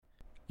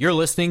You're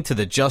listening to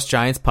the Just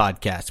Giants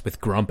podcast with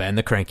Grump and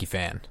the Cranky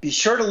Fan. Be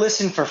sure to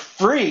listen for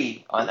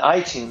free on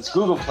iTunes,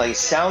 Google Play,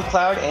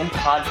 SoundCloud, and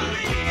Podbean.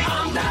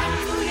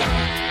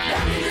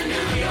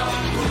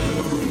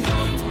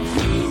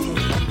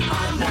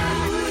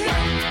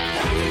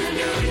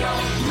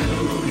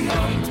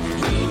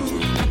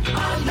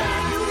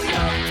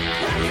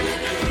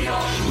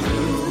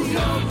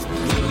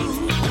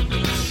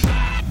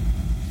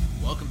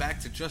 Welcome back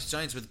to Just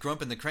Giants with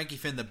Grump and the Cranky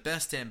Fan, the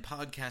best damn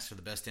podcast for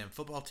the best damn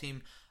football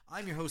team.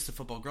 I'm your host, the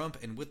Football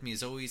Grump, and with me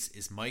as always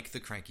is Mike the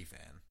Cranky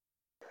Fan.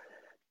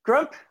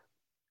 Grump,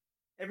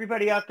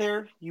 everybody out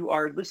there, you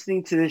are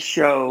listening to this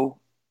show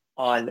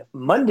on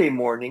Monday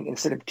morning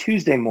instead of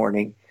Tuesday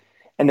morning.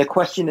 And the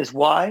question is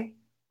why?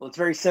 Well, it's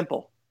very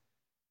simple.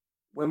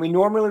 When we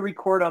normally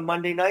record on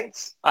Monday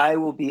nights, I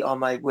will be on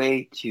my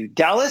way to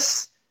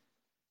Dallas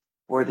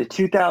for the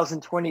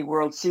 2020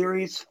 World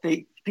Series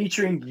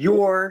featuring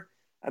your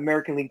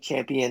American League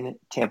champion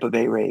Tampa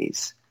Bay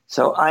Rays.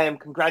 So I am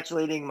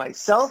congratulating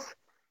myself,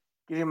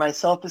 giving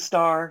myself a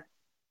star,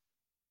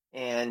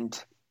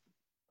 and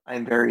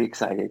I'm very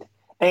excited.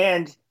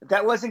 And if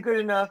that wasn't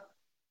good enough,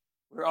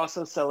 we're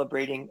also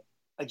celebrating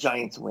a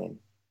Giants win.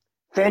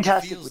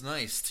 Fantastic. It feels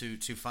nice to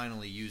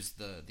finally use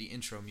the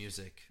intro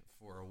music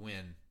for a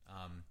win.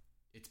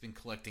 It's been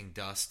collecting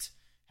dust,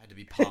 had to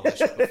be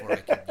polished before I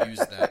could use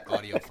that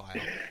audio file.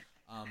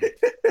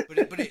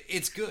 But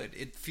it's good.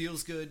 It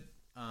feels good.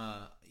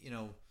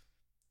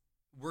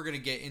 We're going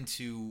to get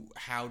into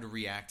how to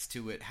react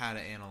to it, how to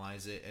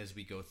analyze it as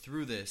we go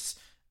through this.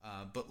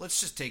 But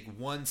let's just take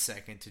 1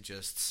 second to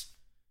just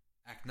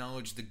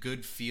acknowledge the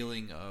good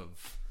feeling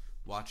of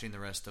watching the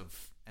rest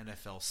of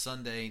NFL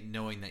Sunday,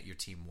 knowing that your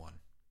team won.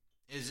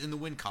 Is in the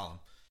win column.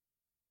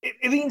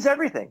 It means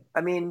everything.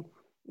 I mean,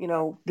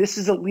 this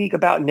is a league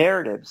about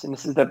narratives, and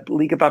this is a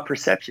league about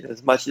perception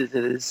as much as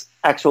it is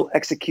actual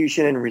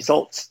execution and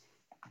results.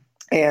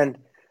 And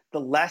the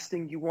last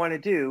thing you want to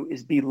do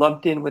is be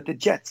lumped in with the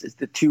Jets as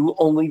the two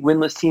only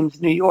winless teams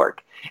in New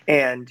York.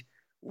 And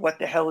what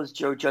the hell is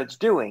Joe Judge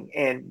doing?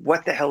 And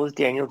what the hell is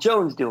Daniel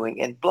Jones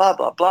doing? And blah,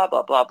 blah, blah,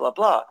 blah, blah, blah,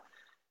 blah.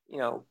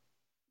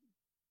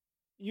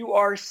 You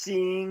are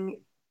seeing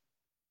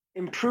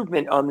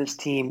improvement on this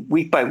team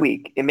week by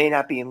week. It may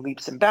not be in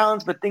leaps and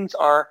bounds, but things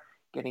are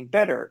getting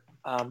better.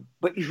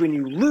 But when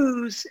you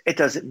lose, it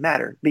doesn't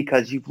matter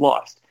because you've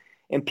lost.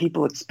 And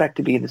people expect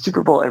to be in the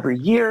Super Bowl every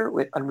year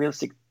with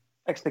unrealistic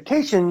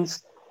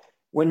expectations.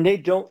 When they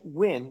don't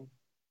win,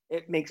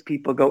 it makes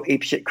people go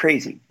apeshit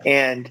crazy.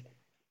 And,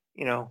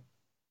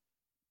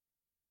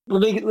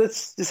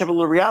 let's just have a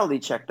little reality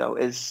check, though.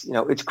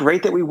 It's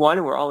great that we won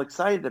and we're all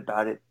excited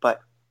about it,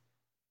 but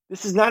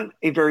this is not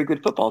a very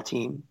good football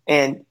team.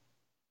 And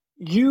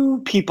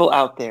you people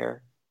out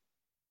there,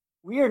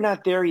 we are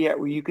not there yet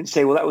where you can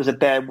say, well, that was a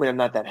bad win. I'm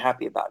not that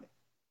happy about it.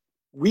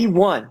 We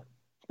won.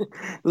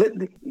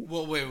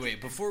 Well, wait.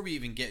 Before we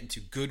even get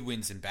into good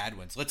wins and bad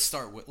wins, let's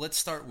start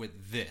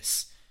with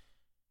this.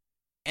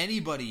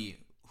 Anybody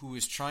who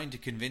is trying to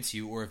convince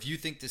you, or if you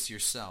think this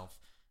yourself,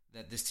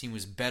 that this team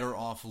was better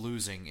off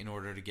losing in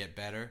order to get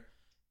better,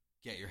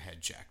 get your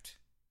head checked.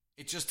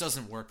 It just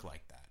doesn't work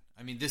like that.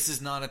 I mean, this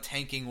is not a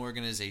tanking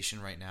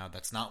organization right now.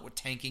 That's not what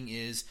tanking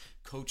is.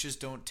 Coaches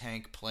don't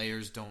tank.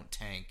 Players don't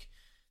tank.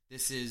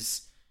 This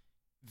is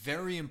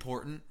very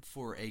important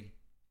for a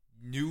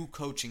new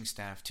coaching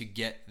staff to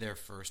get their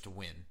first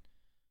win.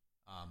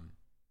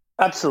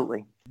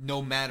 Absolutely.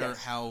 No matter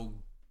how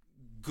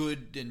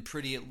good and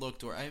pretty it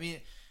looked,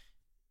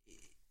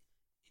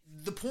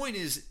 the point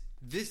is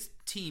this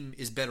team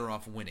is better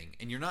off winning,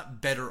 and you're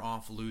not better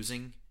off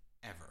losing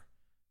ever.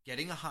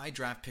 Getting a high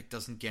draft pick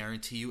doesn't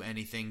guarantee you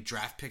anything.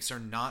 Draft picks are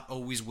not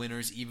always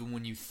winners, even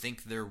when you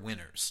think they're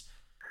winners.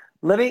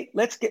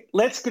 Let's get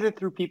it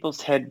through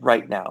people's head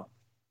right now.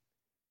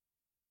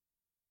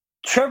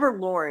 Trevor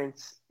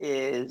Lawrence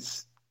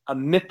is a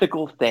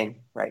mythical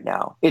thing right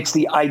now. It's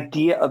the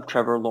idea of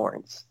Trevor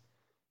Lawrence.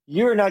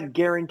 You're not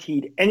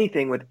guaranteed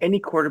anything with any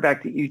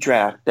quarterback that you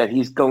draft that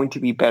he's going to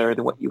be better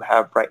than what you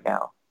have right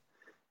now.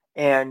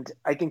 And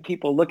I think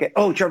people look at,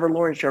 Trevor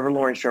Lawrence.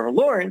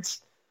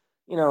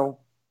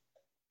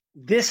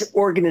 This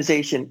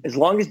organization, as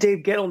long as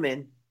Dave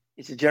Gettleman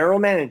is a general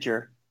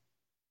manager,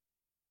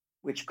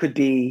 which could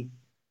be,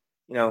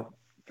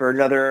 for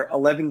another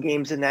 11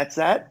 games and that's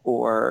that,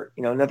 or,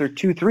 another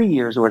 2-3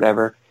 years or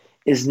whatever,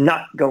 is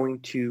not going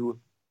to,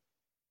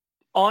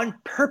 on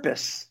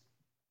purpose,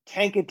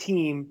 tank a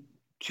team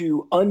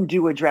to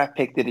undo a draft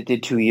pick that it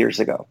did 2 years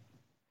ago.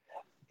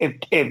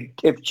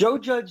 If Joe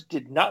Judge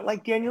did not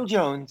like Daniel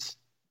Jones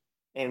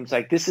and was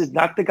like, this is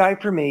not the guy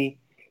for me,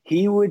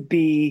 he would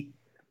be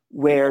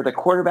where the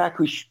quarterback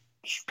who should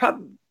have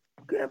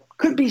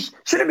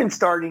been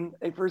starting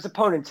for his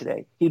opponent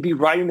today. He'd be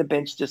riding the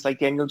bench just like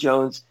Daniel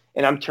Jones,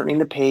 and I'm turning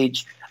the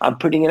page, I'm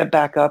putting in a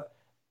backup,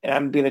 and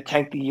I'm going to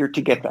tank the year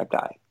to get that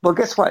guy. Well,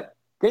 guess what?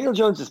 Daniel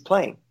Jones is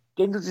playing.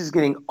 Daniel Jones is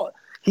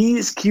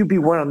he's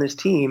QB1 on this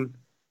team,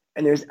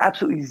 and there's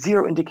absolutely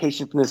zero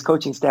indication from this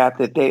coaching staff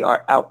that they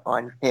are out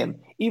on him,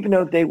 even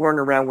though they weren't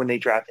around when they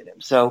drafted him.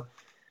 So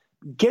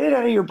get it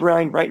out of your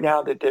brain right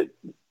now that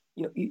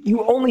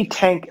you only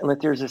tank unless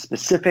there's a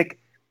specific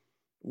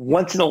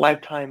once in a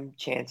lifetime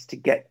chance to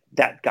get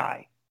that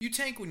guy. You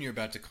tank when you're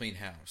about to clean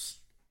house.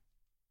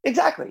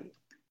 Exactly.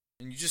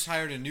 And you just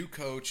hired a new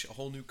coach, a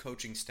whole new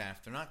coaching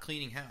staff. They're not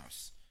cleaning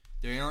house.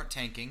 They aren't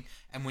tanking.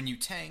 And when you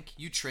tank,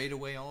 you trade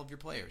away all of your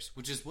players,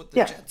 which is what the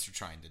Jets are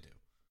trying to do.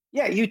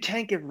 Yeah, you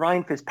tank if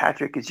Ryan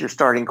Fitzpatrick is your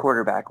starting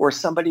quarterback or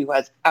somebody who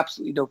has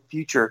absolutely no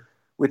future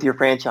with your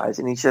franchise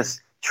and he's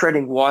just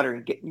treading water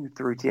and getting you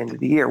through to the end of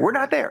the year. We're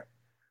not there.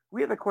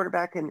 We have a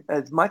quarterback, and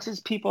as much as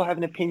people have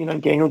an opinion on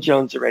Daniel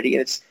Jones already,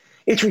 and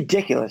it's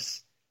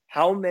ridiculous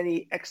how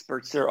many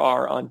experts there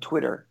are on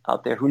Twitter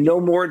out there who know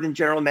more than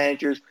general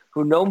managers,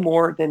 who know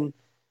more than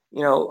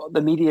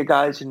the media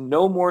guys, who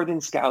know more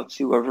than scouts,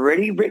 who have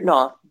already written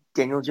off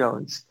Daniel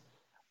Jones.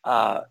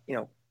 That's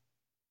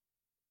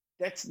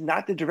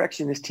not the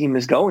direction this team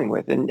is going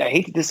with, and I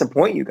hate to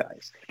disappoint you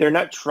guys. They're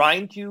not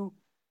trying to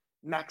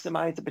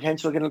maximize the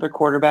potential of another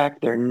quarterback.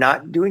 They're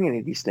not doing any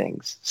of these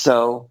things.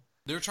 So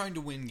they're trying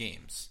to win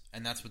games,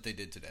 and that's what they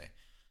did today.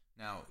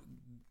 Now,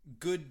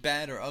 good,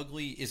 bad, or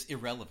ugly is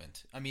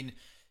irrelevant. I mean,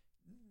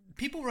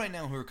 people right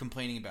now who are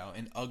complaining about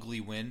an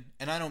ugly win,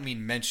 and I don't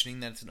mean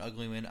mentioning that it's an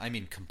ugly win, I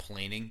mean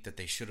complaining that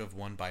they should have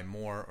won by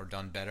more or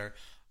done better,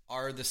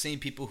 are the same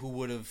people who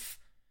would have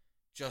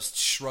just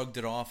shrugged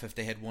it off if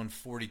they had won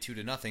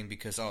 42-0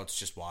 because, it's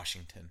just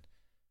Washington.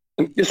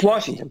 Just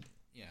Washington.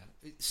 Yeah.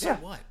 So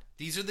what?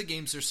 These are the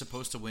games they're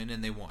supposed to win,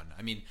 and they won.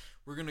 I mean,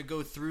 we're going to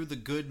go through the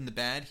good and the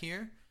bad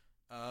here.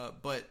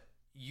 But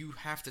you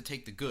have to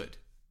take the good.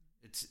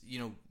 It's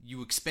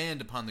you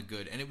expand upon the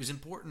good, and it was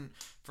important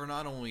for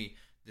not only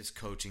this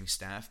coaching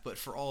staff, but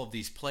for all of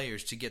these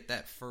players to get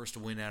that first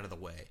win out of the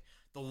way.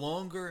 The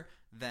longer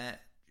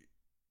that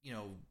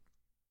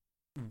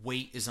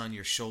weight is on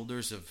your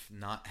shoulders of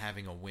not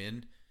having a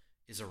win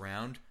is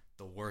around,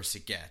 the worse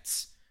it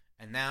gets.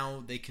 And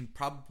now they can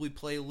probably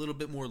play a little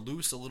bit more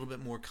loose, a little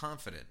bit more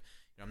confident.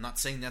 I'm not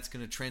saying that's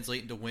going to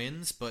translate into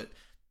wins, but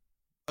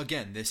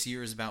again, this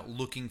year is about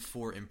looking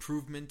for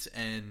improvement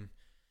and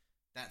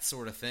that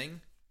sort of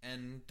thing,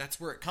 and that's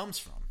where it comes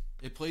from.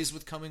 It plays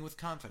with coming with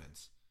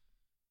confidence.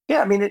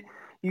 Yeah, I mean,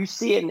 you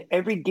see it in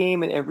every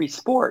game and every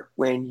sport.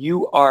 When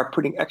you are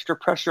putting extra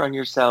pressure on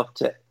yourself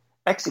to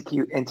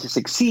execute and to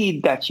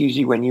succeed, that's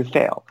usually when you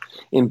fail.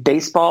 In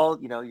baseball,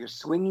 you're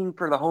swinging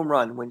for the home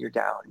run when you're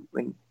down.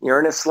 When you're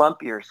in a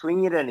slump, you're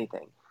swinging at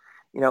anything.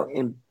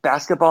 In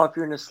basketball, if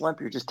you're in a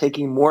slump, you're just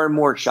taking more and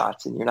more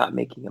shots and you're not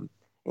making them.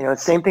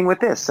 Same thing with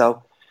this.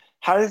 So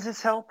how does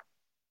this help?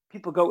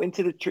 People go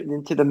into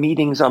the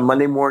meetings on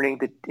Monday morning,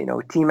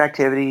 team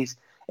activities,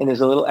 and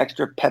there's a little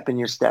extra pep in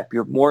your step.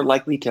 You're more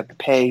likely to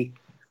pay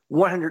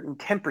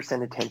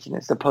 110% attention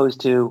as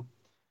opposed to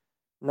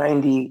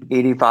 90,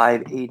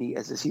 85, 80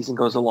 as the season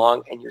goes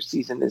along and your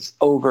season is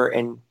over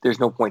and there's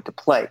no point to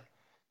play.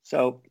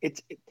 So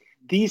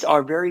these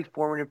are very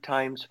formative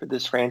times for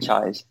this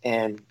franchise,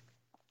 and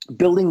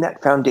building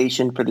that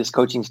foundation for this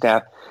coaching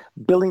staff,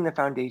 building the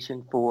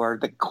foundation for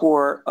the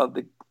core of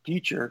the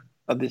future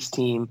of this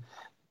team,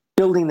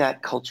 building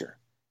that culture.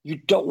 You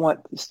don't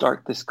want to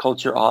start this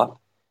culture off,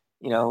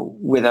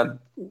 with a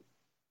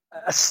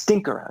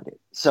stink around it.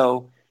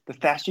 So the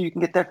faster you can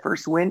get that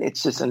first win,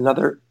 it's just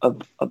another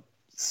of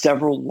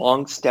several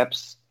long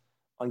steps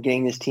on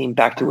getting this team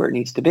back to where it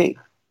needs to be.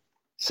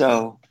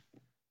 So,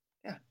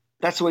 yeah,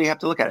 that's the way you have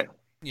to look at it.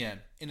 Yeah,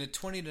 in a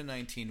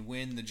 20-19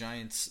 win, the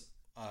Giants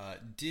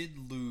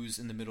did lose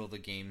in the middle of the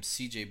game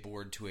C.J.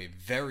 Board to a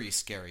very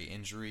scary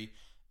injury.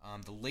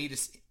 The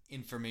latest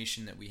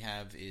information that we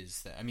have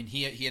is that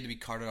he had to be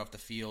carted off the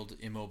field,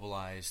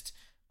 immobilized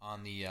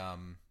on the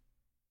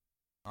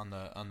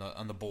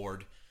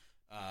board,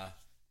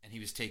 and he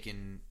was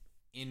taken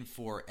in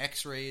for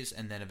X-rays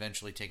and then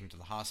eventually taken to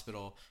the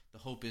hospital. The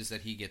hope is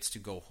that he gets to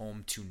go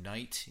home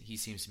tonight. He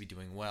seems to be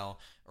doing well.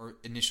 Our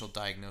initial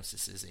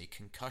diagnosis is a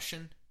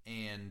concussion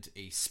and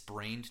a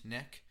sprained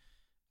neck.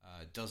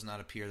 Does not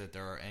appear that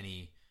there are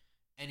any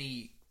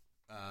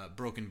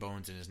broken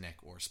bones in his neck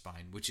or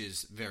spine, which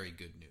is very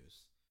good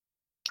news.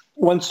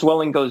 Once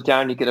swelling goes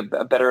down, you get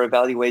a better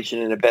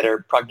evaluation and a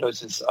better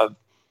prognosis of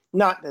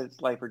not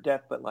as life or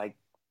death, but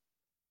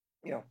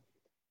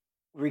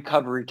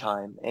recovery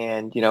time.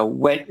 And,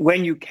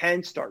 when you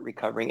can start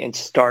recovering and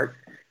start,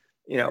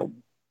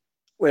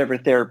 whatever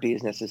therapy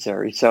is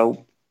necessary.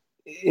 So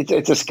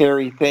it's a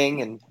scary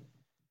thing. And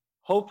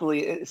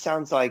hopefully it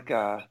sounds like,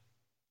 it'll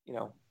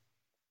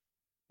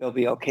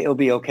be okay. It'll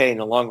be okay in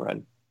the long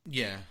run.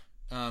 Yeah.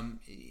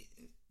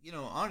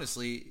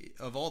 Honestly,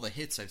 of all the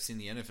hits I've seen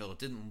in the NFL, it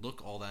didn't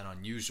look all that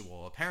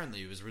unusual.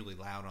 Apparently, it was really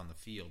loud on the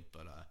field,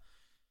 but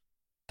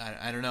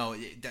I don't know.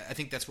 I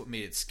think that's what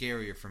made it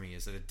scarier for me,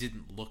 is that it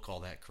didn't look all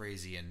that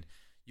crazy, and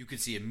you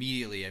could see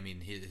immediately.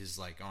 His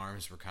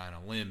arms were kind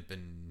of limp,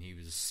 and he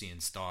was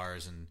seeing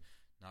stars and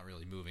not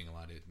really moving a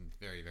lot. It was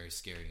very, very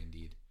scary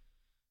indeed.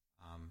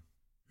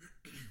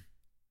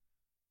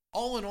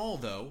 All in all,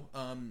 though,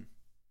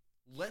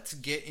 let's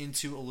get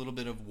into a little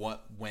bit of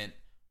what went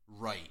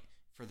right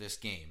for this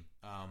game.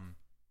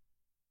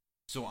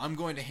 So I'm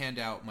going to hand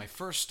out my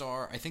first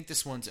star. I think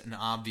this one's an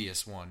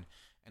obvious one,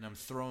 and I'm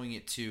throwing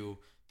it to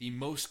the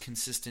most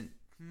consistent,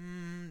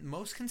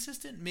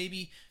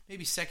 maybe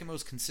second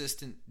most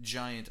consistent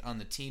Giant on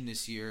the team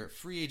this year.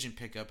 Free agent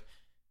pickup,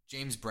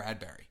 James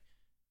Bradberry,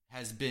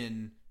 has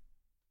been,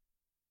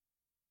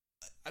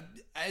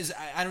 as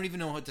I don't even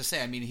know what to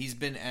say. I mean, he's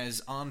been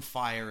as on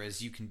fire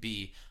as you can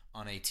be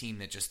on a team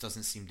that just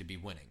doesn't seem to be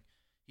winning.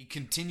 He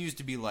continues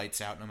to be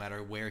lights out no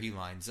matter where he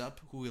lines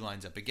up, who he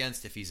lines up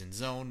against, if he's in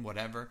zone,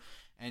 whatever.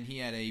 And he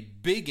had a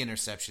big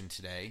interception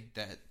today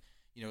that,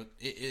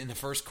 in the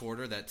first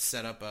quarter that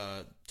set up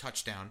a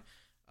touchdown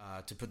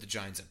to put the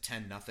Giants up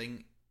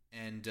 10-0,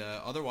 and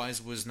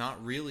otherwise was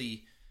not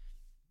really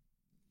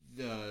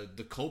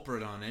the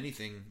culprit on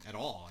anything at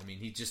all. I mean,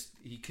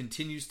 he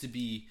continues to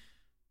be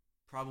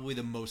probably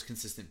the most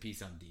consistent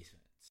piece on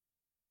defense.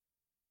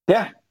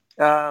 Yeah.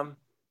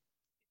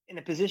 In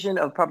a position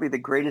of probably the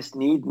greatest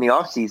need in the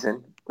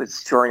offseason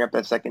was shoring up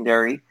that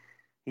secondary.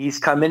 He's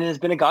come in and has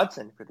been a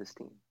godsend for this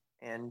team.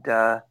 And,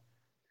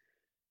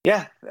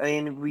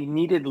 we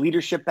needed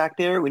leadership back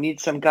there. We needed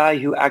some guy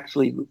who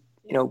actually,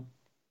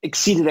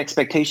 exceeded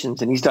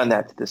expectations, and he's done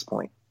that to this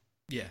point.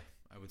 Yeah,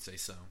 I would say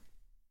so.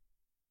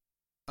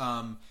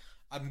 I'm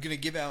going to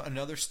give out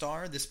another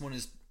star. This one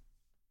is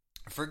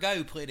for a guy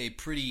who played a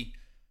pretty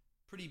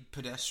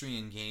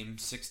pedestrian game,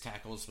 6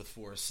 tackles with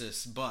 4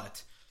 assists,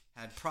 but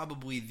had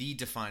probably the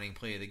defining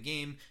play of the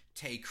game,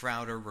 Tay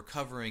Crowder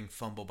recovering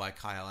fumble by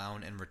Kyle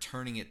Allen and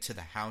returning it to the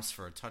house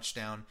for a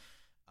touchdown.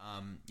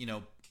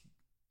 Good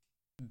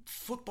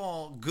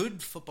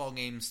football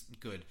games,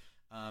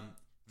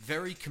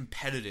 very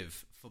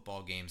competitive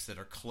football games that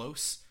are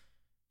close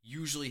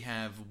usually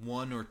have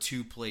 1 or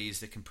 2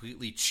 plays that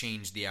completely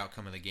change the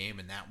outcome of the game,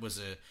 and that was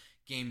a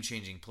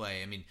game-changing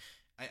play. I mean,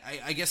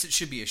 I guess it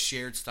should be a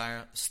shared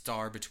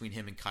star between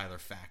him and Kyler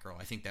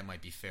Fackrell. I think that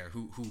might be fair,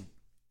 who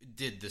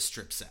did the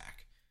strip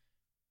sack.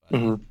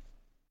 Mm-hmm.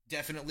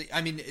 Definitely, I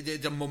mean,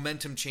 the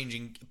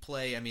momentum-changing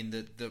play, I mean,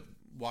 the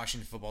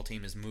Washington football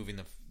team is moving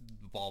the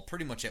ball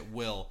pretty much at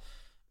will,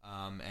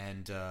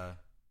 and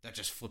that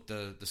just flipped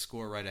the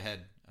score right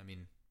ahead. I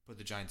mean, put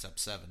the Giants up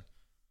 7.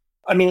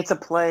 I mean, it's a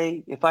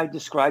play. If I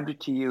described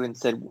it to you and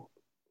said,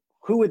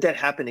 who would that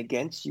happen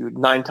against? You would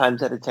 9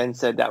 times out of 10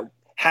 said that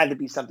had to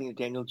be something that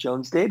Daniel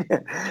Jones did.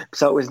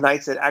 So it was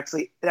nice that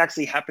it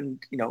actually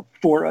happened,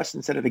 for us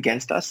instead of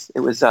against us. It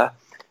was a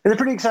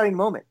pretty exciting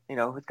moment.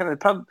 It's kind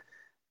of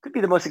could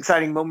be the most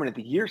exciting moment of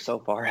the year so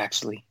far,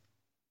 actually.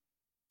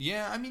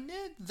 Yeah, I mean,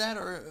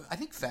 I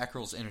think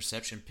Fackrell's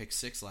interception pick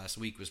 6 last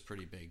week was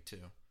pretty big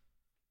too.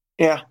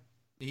 Yeah.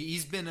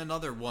 He's been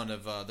another one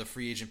of the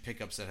free agent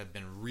pickups that have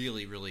been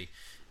really, really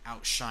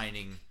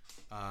outshining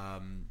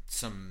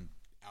some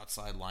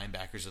outside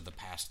linebackers of the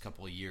past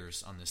couple of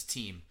years on this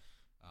team,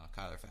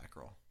 Kyler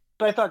Fackrell.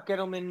 But I thought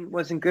Gettleman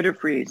wasn't good at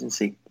free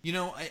agency.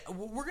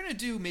 We're going to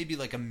do maybe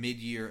like a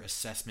mid-year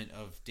assessment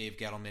of Dave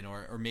Gettleman,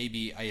 or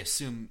maybe I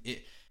assume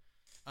it.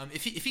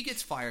 If he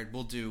gets fired,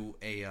 we'll do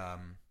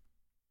an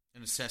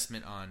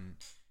assessment on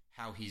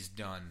how he's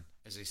done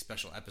as a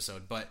special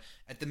episode. But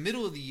at the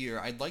middle of the year,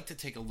 I'd like to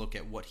take a look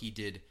at what he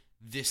did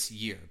this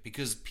year,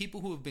 because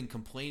people who have been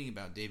complaining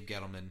about Dave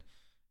Gettleman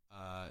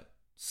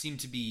seem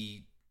to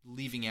be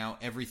leaving out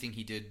everything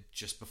he did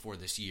just before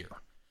this year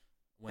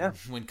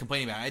when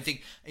complaining about it. I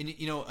think, and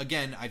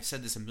again, I've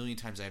said this a million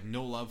times, I have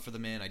no love for the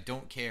man. I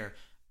don't care.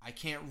 I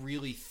can't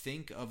really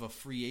think of a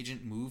free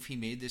agent move he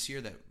made this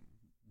year that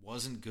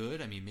wasn't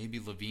good. I mean, maybe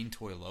Levine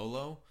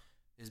Toilolo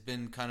has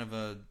been kind of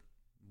a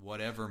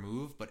whatever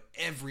move, but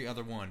every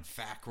other one,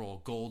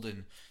 Fackrell,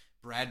 Golden,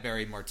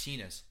 Bradberry,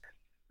 Martinez.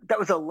 That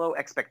was a low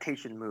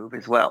expectation move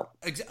as well.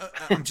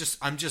 I'm just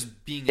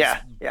being as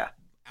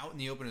out in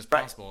the open as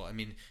possible. I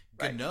mean,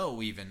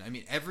 Gano even. I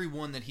mean,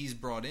 everyone that he's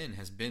brought in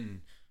has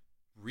been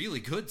really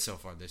good so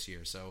far this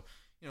year. So,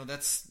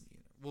 that's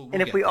we'll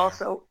and if we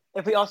also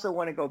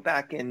want to go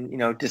back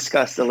and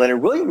discuss the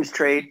Leonard Williams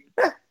trade,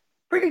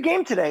 pretty good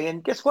game today.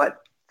 And guess what?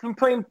 He's been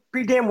playing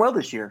pretty damn well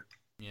this year.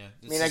 Yeah,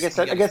 I guess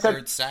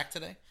third sack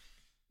today.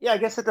 Yeah, I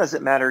guess it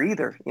doesn't matter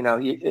either.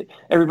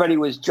 Everybody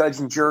was judge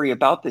and jury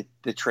about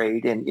the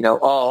trade, and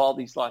all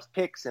these lost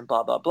picks and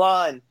blah blah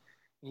blah, and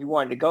he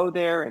wanted to go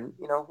there, and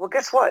well,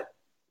 guess what?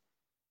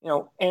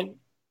 And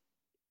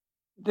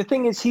the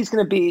thing is, he's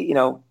going to be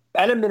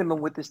at a minimum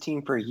with this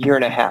team for a year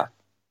and a half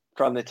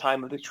from the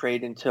time of the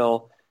trade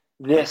until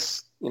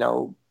this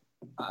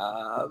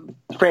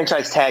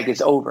franchise tag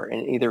is over,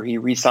 and either he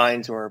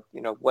resigns or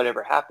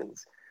whatever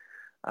happens.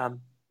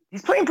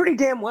 He's playing pretty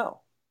damn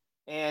well.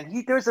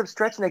 And there was a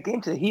stretch in that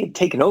game today. He had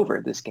taken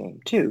over this game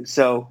too.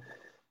 So,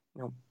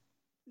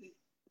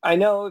 I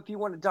know if you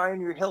want to die on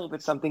your hill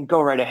with something,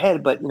 go right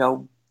ahead. But,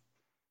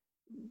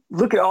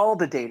 look at all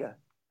the data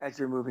as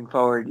you're moving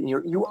forward.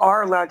 You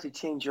are allowed to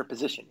change your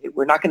position.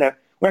 We're not going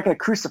to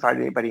crucify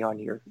anybody on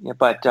here.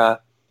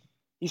 But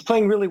he's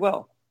playing really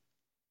well.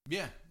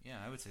 Yeah,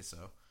 I would say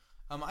so.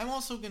 I'm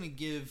also going to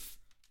give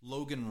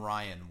Logan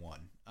Ryan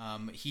one.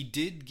 He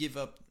did give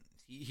up.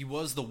 He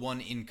was the one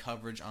in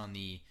coverage on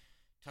the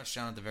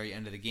touchdown at the very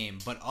end of the game.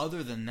 But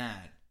other than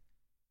that,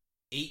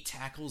 8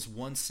 tackles,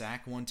 1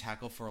 sack, 1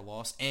 tackle for a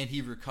loss, and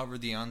he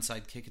recovered the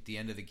onside kick at the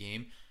end of the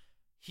game.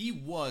 He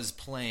was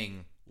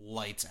playing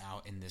lights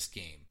out in this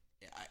game.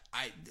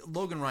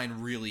 Logan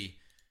Ryan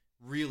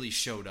really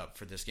showed up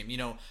for this game. You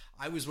know,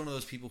 I was one of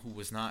those people who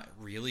was not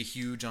really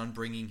huge on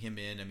bringing him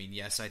in. I mean,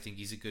 yes, I think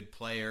he's a good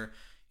player.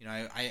 You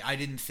know, I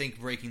didn't think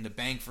breaking the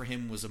bank for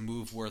him was a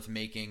move worth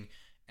making.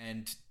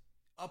 And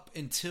up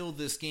until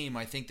this game,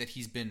 I think that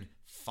he's been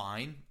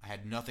fine. I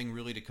had nothing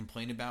really to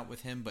complain about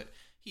with him, but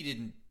he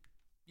didn't,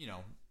 you know,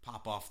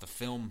 pop off the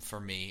film for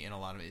me in a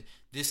lot of it.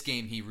 This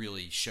game, he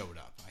really showed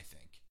up, I think.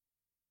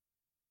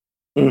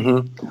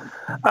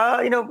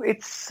 You know,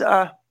 it's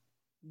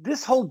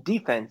this whole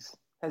defense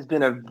has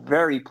been a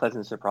very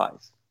pleasant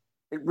surprise.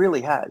 It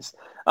really has.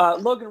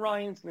 Logan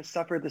Ryan's going to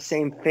suffer the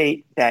same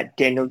fate that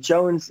Daniel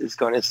Jones is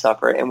going to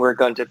suffer, and we're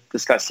going to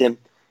discuss him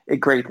at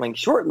great length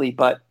shortly.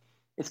 But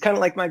it's kind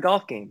of like my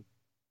golf game.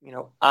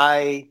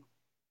 I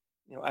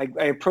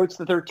approach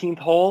the 13th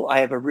hole. I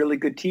have a really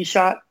good tee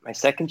shot. My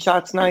second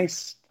shot's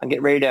nice. I'm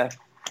getting ready to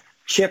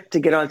chip to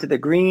get onto the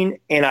green,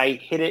 and I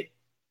hit it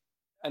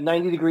a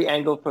 90-degree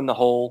angle from the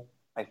hole.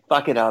 I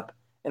fuck it up,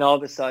 and all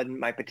of a sudden,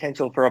 my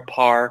potential for a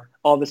par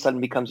all of a sudden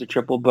becomes a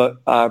triple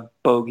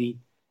bogey,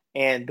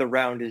 and the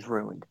round is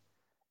ruined.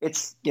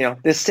 It's,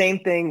 the same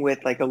thing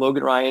with like a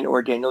Logan Ryan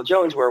or Daniel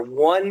Jones, where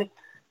one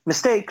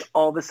mistake,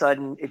 all of a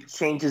sudden, it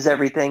changes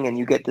everything, and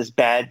you get this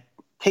bad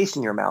taste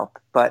in your mouth.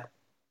 But,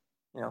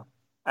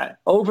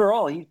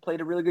 overall, he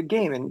played a really good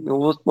game, and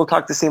we'll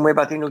talk the same way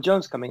about Daniel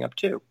Jones coming up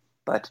too.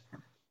 But,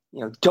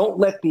 don't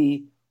let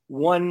the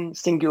one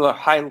singular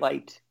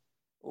highlight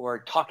or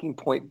talking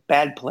point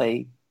bad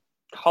play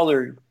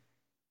color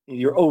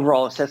your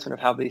overall assessment of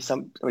how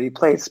somebody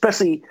played,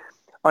 especially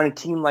on a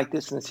team like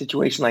this, in a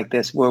situation like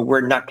this, where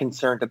we're not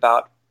concerned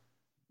about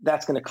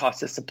that's going to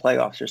cost us the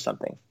playoffs or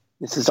something.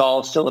 This is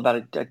all still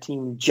about a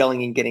team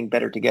gelling and getting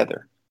better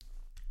together.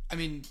 I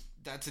mean,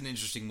 that's an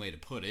interesting way to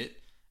put it.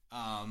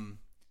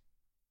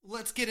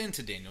 Let's get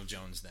into Daniel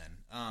Jones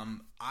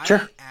then. Sure.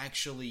 I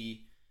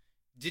actually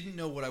didn't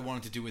know what I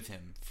wanted to do with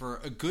him. For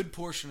a good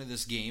portion of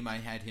this game, I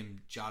had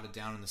him jotted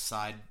down on the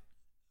side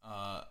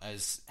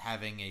as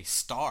having a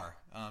star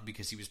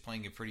because he was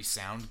playing a pretty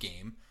sound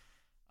game.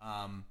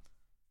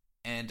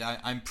 And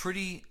I'm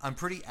pretty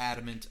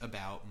adamant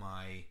about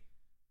my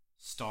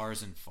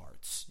stars and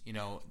farts.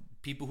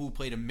 People who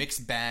played a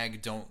mixed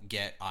bag don't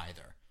get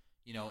either.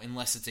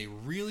 Unless it's a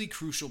really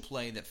crucial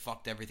play that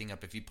fucked everything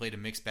up. If you played a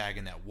mixed bag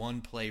and that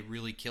one play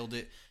really killed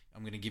it,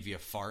 I'm going to give you a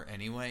fart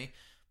anyway.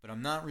 But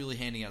I'm not really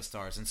handing out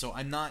stars. And so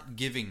I'm not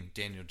giving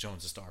Daniel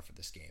Jones a star for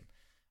this game.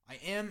 I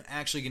am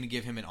actually going to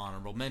give him an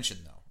honorable mention,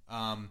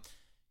 though.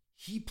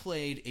 He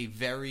played a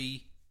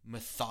very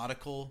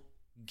methodical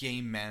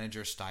game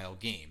manager style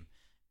game.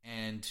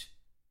 And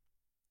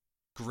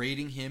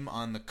grading him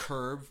on the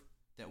curve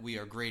that we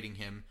are grading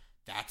him,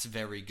 that's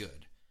very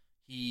good.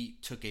 He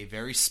took a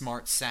very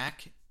smart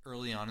sack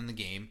early on in the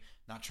game,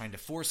 not trying to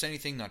force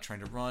anything, not trying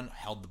to run,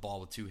 held the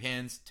ball with 2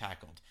 hands,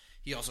 tackled.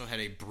 He also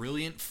had a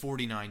brilliant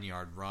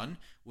 49-yard run,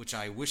 which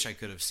I wish I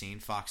could have seen.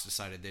 Fox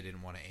decided they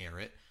didn't want to air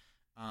it.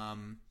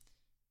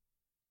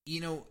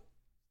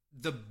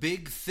 The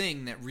big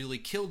thing that really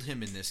killed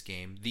him in this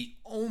game, the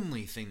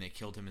only thing that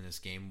killed him in this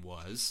game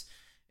was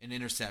an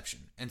interception.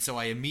 And so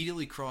I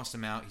immediately crossed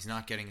him out. He's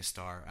not getting a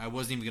star. I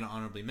wasn't even going to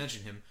honorably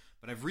mention him,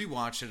 but I've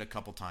rewatched it a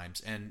couple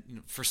times.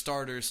 And for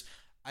starters,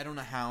 I don't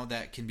know how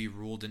that can be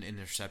ruled an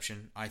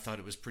interception. I thought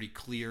it was pretty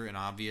clear and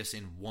obvious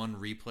in one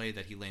replay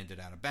that he landed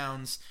out of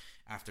bounds.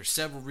 After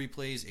several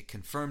replays, it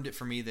confirmed it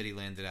for me that he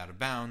landed out of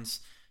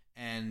bounds.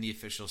 And the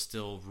officials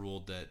still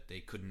ruled that they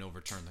couldn't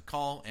overturn the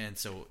call, and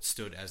so it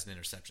stood as an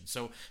interception.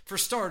 So for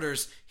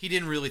starters, he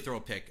didn't really throw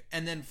a pick.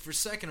 And then for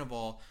second of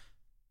all,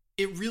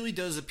 it really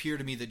does appear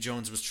to me that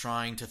Jones was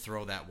trying to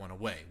throw that one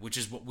away, which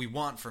is what we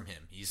want from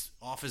him. He's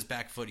off his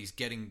back foot. He's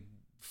getting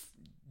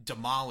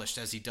demolished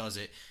as he does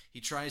it. He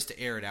tries to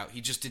air it out.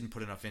 He just didn't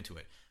put enough into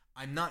it.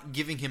 I'm not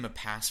giving him a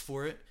pass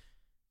for it.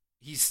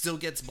 He still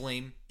gets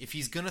blame. If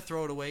he's going to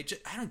throw it away,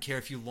 I don't care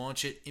if you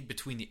launch it in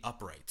between the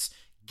uprights.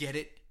 Get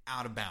it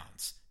out of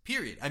bounds.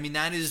 Period. I mean,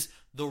 that is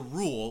the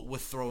rule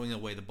with throwing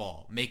away the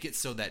ball. Make it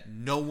so that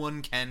no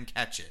one can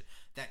catch it.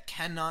 That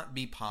cannot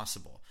be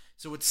possible.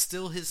 So it's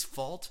still his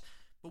fault.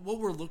 But what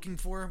we're looking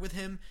for with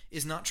him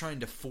is not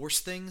trying to force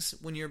things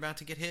when you're about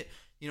to get hit.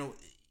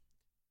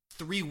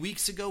 3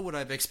 weeks ago, would I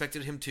have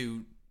expected him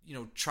to,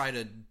 try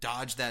to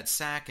dodge that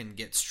sack and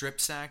get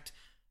strip sacked?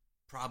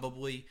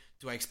 Probably.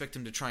 Do I expect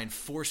him to try and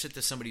force it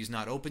to somebody who's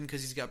not open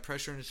because he's got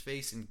pressure in his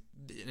face and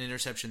an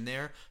interception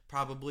there?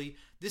 Probably.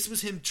 This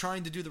was him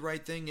trying to do the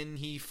right thing and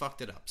he fucked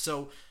it up.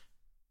 So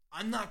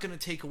I'm not going to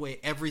take away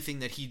everything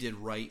that he did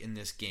right in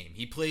this game.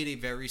 He played a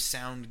very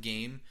sound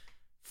game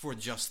for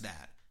just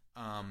that.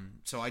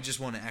 So I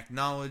just want to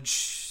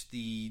acknowledge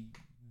the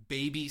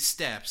baby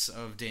steps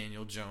of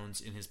Daniel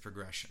Jones in his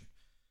progression.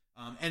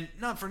 And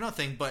not for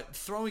nothing, but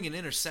throwing an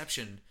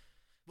interception...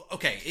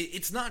 Okay,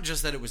 it's not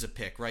just that it was a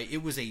pick, right?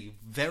 It was a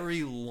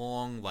very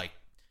long,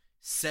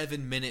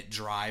 7-minute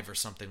drive or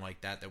something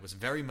like that was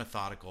very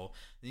methodical.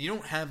 You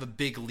don't have a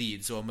big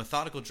lead, so a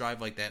methodical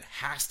drive like that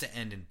has to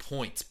end in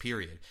points,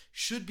 period.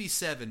 Should be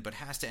 7, but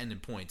has to end in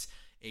points.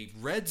 A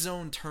red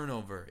zone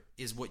turnover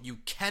is what you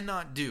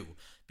cannot do,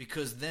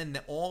 because then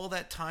all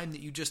that time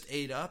that you just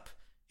ate up,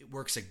 it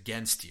works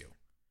against you.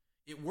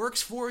 It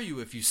works for you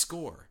if you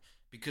score,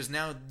 because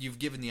now you've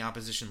given the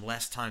opposition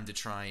less time to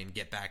try and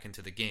get back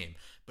into the game.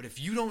 But if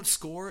you don't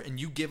score and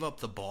you give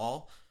up the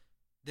ball,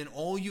 then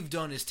all you've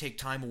done is take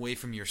time away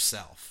from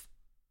yourself.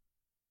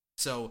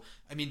 So,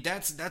 I mean,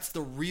 that's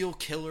the real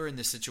killer in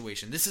this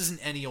situation. This isn't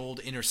any old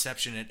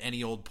interception at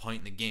any old point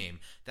in the game.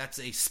 That's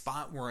a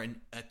spot where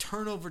a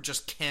turnover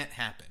just can't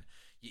happen.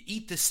 You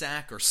eat the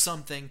sack or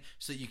something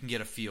so that you can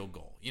get a field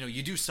goal. You know,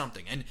 you do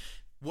something. And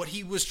what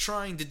he was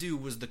trying to do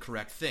was the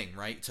correct thing,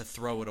 right? To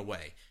throw it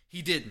away.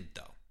 He didn't,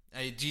 though.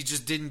 He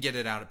just didn't get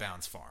it out of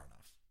bounds far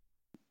enough.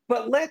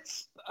 But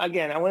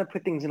I want to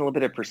put things in a little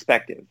bit of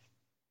perspective,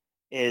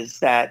 is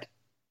that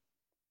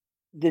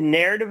the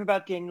narrative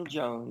about Daniel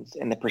Jones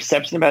and the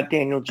perception about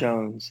Daniel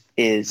Jones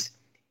is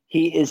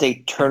he is a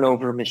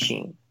turnover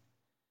machine.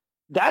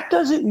 That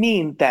doesn't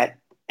mean that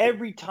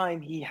every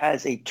time he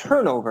has a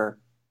turnover,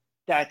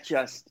 that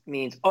just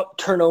means,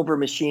 turnover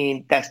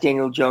machine, that's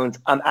Daniel Jones,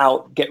 I'm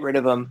out, get rid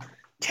of him,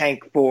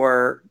 tank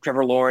for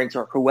Trevor Lawrence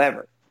or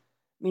whoever.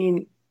 I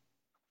mean,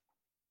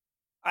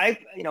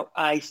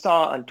 I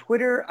saw on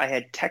Twitter, I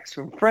had texts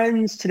from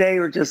friends today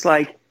who were just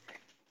like,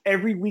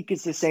 every week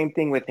is the same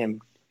thing with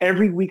him.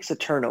 Every week's a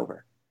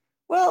turnover.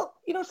 Well,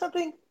 you know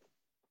something?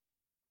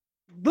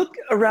 Look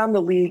around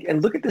the league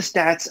and look at the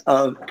stats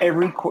of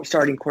every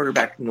starting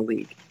quarterback in the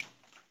league.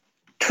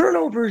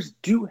 Turnovers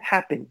do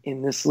happen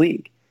in this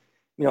league.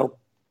 You know,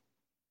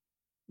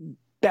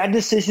 bad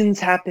decisions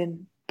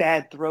happen,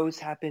 bad throws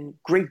happen,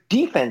 great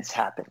defense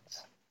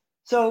happens.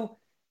 So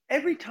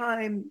every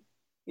time,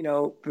 you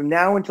know, from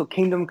now until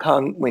Kingdom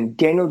Come, when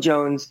Daniel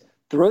Jones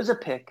throws a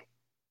pick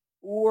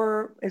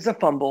or is a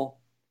fumble,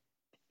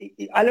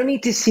 I don't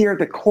need to hear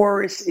the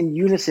chorus in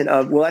unison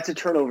of, well, that's a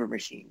turnover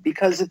machine,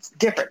 because it's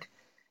different.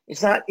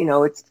 It's not, you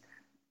know,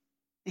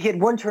 he had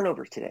 1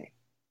 turnover today.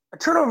 A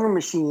turnover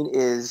machine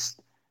is,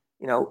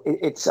 you know,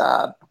 it's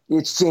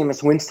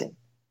Jameis Winston.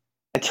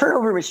 A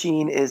turnover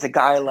machine is a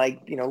guy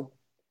like, you know,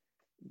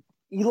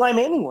 Eli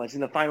Manning was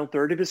in the final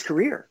third of his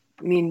career.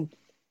 I mean,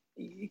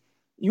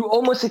 you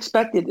almost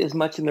expected as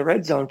much in the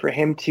red zone for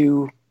him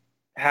to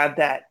have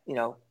that, you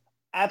know,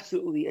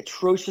 absolutely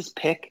atrocious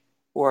pick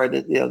or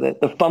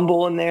the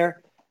fumble in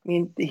there. I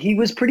mean, he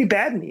was pretty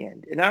bad in the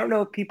end. And I don't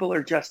know if people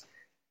are just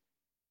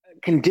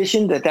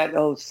conditioned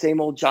that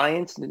same old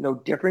Giants, no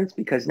difference,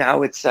 because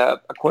now it's a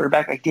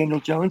quarterback like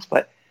Daniel Jones.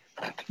 But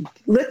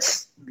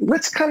let's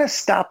kind of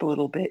stop a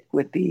little bit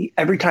with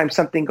every time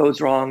something goes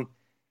wrong,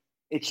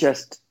 it's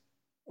just,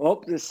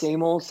 the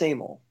same old,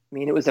 same old. I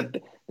mean, it was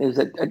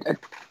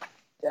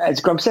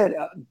as Grump said,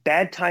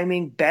 bad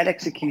timing, bad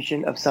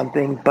execution of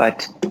something,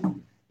 but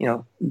you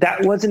know,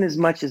 that wasn't as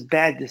much as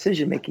bad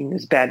decision making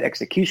as bad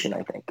execution,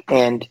 I think.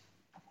 And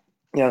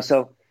you know,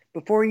 so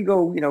before you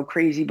go, you know,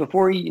 crazy,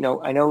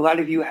 I know a lot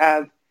of you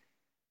have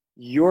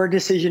your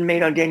decision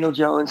made on Daniel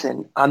Jones,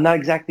 and I'm not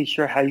exactly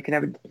sure how you can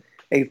have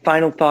a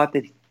final thought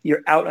that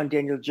you're out on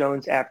Daniel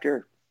Jones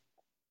after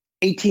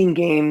 18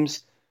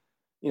 games,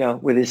 you know,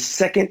 with his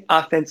second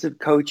offensive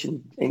coach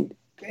and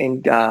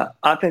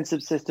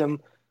offensive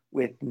system,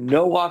 with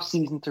no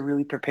offseason to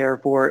really prepare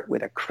for it,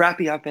 with a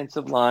crappy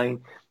offensive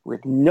line,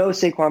 with no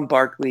Saquon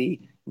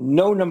Barkley,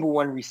 no number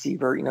 1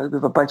 receiver. You know, we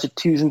have a bunch of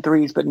 2s and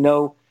 3s, but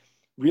no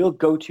real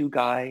go-to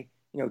guy.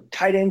 You know,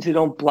 tight ends who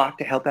don't block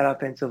to help that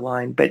offensive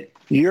line. But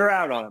you're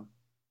out on them.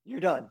 You're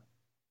done.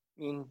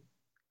 I mean,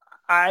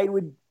 I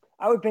would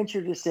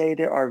venture to say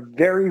there are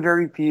very,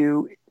 very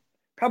few,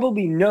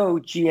 probably no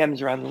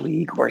GMs around the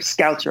league or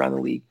scouts around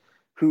the league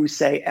who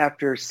say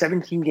after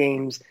 17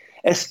 games,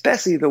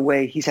 especially the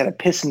way he's had a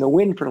piss in the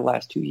wind for the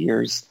last 2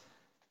 years,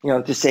 you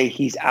know, to say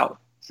he's out.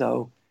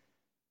 So,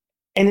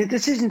 and the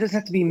decision doesn't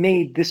have to be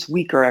made this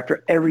week or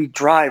after every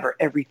drive or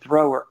every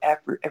throw or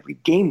after every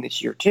game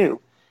this year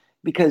too,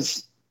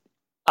 because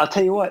I'll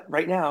tell you what,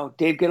 right now,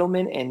 Dave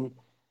Gettleman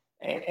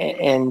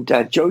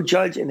and Joe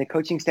Judge and the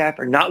coaching staff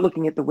are not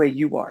looking at the way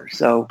you are.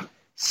 So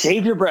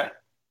save your breath.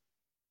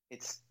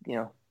 It's, you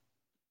know,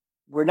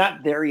 we're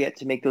not there yet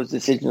to make those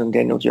decisions on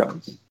Daniel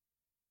Jones.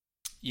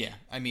 Yeah,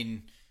 I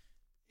mean,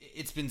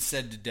 it's been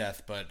said to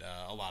death, but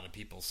a lot of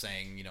people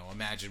saying, you know,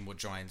 imagine what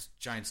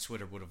Giants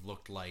Twitter would have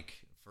looked like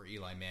for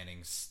Eli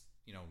Manning's,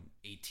 you know,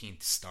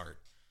 18th start.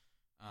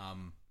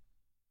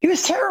 He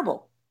was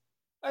terrible.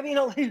 I mean,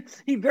 he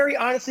was very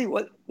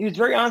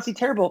honestly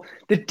terrible.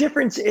 The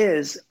difference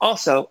is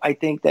also, I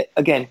think that,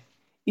 again,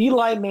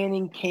 Eli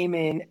Manning came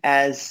in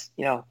as,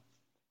 you know,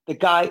 the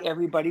guy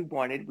everybody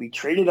wanted. We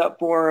traded up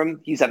for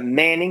him. He's a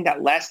Manning.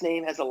 That last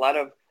name has a lot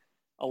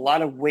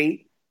of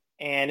weight.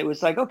 And it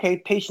was like, okay,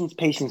 patience.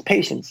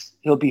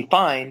 He'll be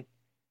fine.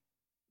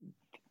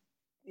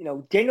 You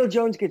know, Daniel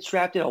Jones gets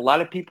drafted. A lot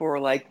of people were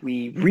like,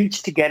 we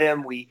reached to get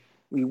him. We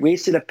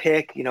wasted a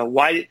pick. You know,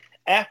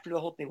 after the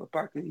whole thing with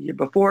Barkley the year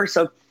before.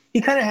 So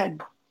he kind of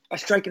had a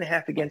strike and a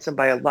half against him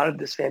by a lot of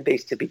this fan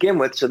base to begin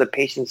with, so the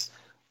patience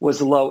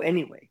was low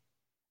anyway.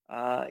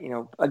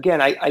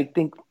 Again, I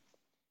think,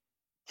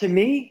 to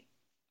me,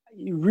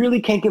 you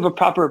really can't give a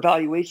proper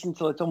evaluation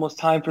until it's almost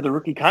time for the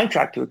rookie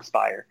contract to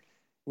expire.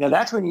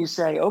 That's when you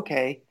say,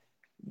 okay,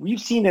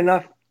 we've seen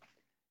enough,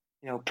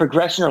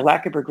 progression or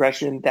lack of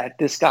progression that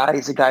this guy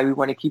is a guy we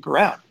want to keep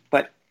around.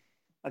 But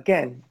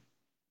again,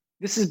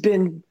 this has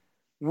been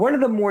one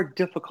of the more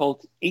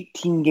difficult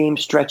 18-game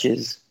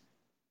stretches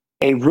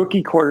a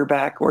rookie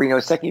quarterback or,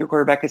 a second-year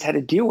quarterback has had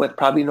to deal with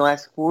probably in the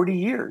last 40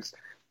 years,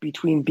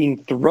 between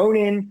being thrown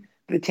in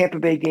the Tampa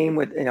Bay game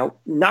with,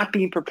 not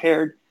being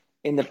prepared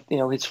in the,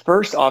 his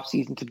first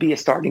offseason to be a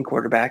starting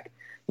quarterback,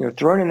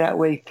 thrown in that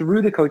way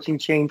through the coaching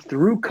change,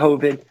 through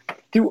COVID,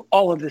 through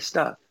all of this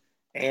stuff.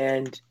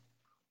 And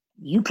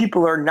you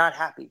people are not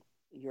happy.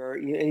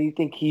 You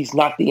think he's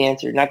not the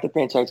answer, not the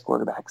franchise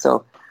quarterback.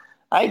 So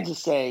I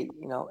just say,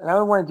 and I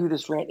don't want to do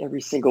this rant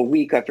every single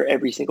week after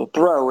every single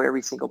throw,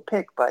 every single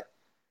pick, but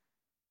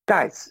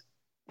guys,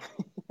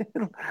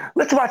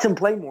 let's watch him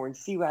play more and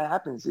see what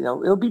happens.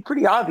 It'll be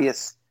pretty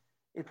obvious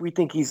if we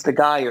think he's the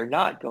guy or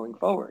not going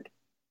forward.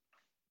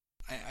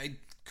 I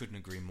couldn't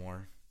agree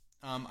more.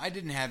 I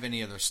didn't have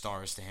any other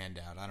stars to hand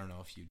out. I don't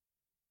know if you.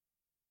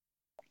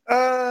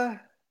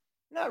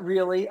 Not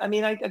really. I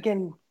mean,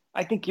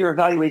 I think your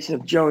evaluation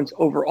of Jones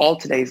overall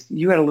today,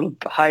 you had a little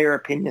higher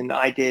opinion than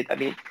I did. I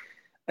mean,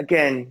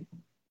 again.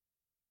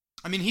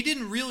 He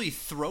didn't really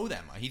throw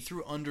that much. He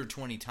threw under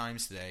 20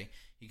 times today.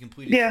 He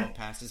completed 12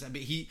 passes.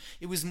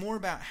 It was more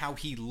about how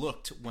he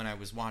looked when I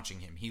was watching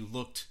him. He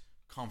looked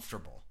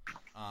comfortable.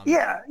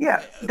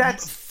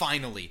 That's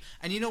finally.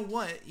 And you know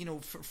what?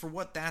 For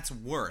what that's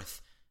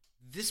worth,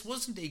 this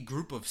wasn't a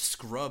group of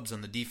scrubs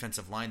on the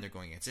defensive line they're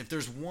going against. If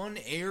there's one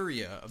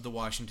area of the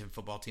Washington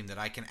football team that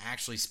I can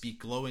actually speak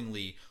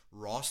glowingly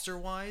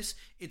roster-wise,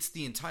 it's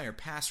the entire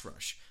pass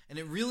rush. And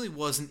it really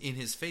wasn't in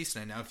his face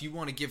tonight. Now, if you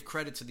want to give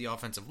credit to the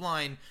offensive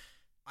line,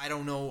 I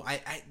don't know.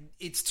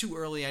 It's too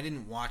early. I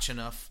didn't watch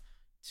enough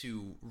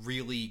to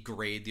really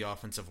grade the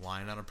offensive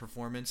line on a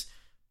performance.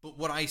 But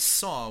what I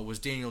saw was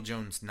Daniel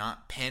Jones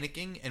not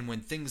panicking, and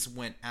when things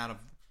went out of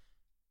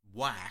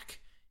whack,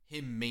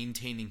 him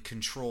maintaining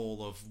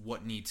control of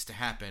what needs to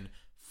happen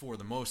for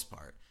the most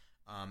part.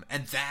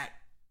 And that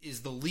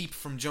is the leap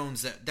from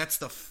Jones. That's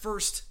the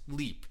first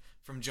leap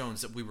from Jones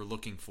that we were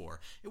looking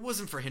for. It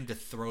wasn't for him to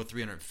throw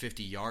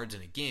 350 yards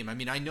in a game.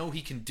 I know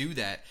he can do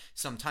that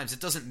sometimes. It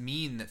doesn't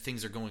mean that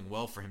things are going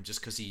well for him just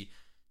because he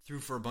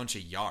threw for a bunch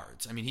of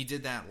yards. He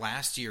did that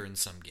last year in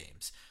some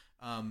games.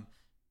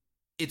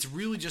 It's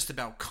really just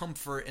about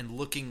comfort and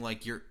looking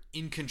like you're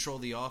in control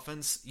of the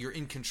offense, you're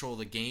in control of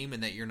the game,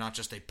 and that you're not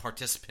just a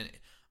participant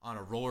on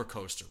a roller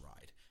coaster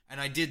ride. And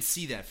I did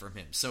see that from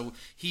him. So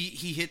he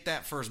hit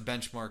that first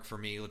benchmark for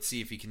me. Let's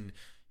see if he can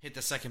hit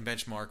the second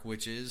benchmark,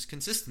 which is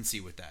consistency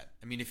with that.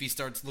 If he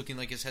starts looking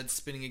like his head's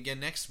spinning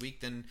again next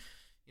week, then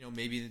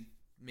maybe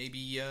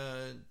he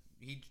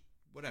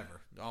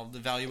whatever. I'll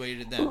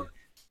evaluate it then.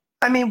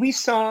 We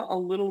saw a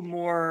little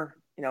more,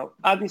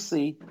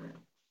 obviously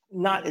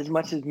not as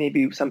much as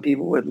maybe some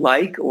people would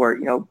like, or,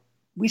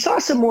 we saw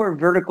some more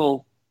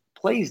vertical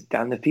plays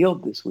down the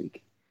field this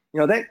week.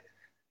 But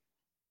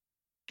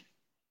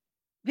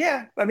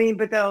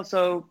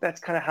that's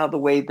kind of how the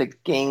way the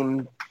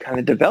game kind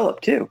of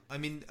developed too.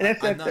 I'm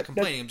not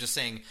complaining. I'm just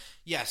saying,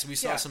 yes, we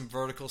saw some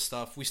vertical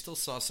stuff. We still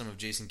saw some of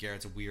Jason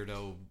Garrett's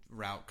weirdo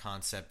route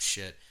concept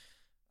shit.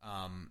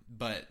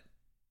 But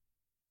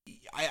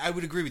I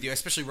would agree with you,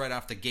 especially right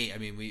off the gate.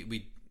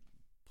 We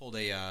pulled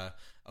a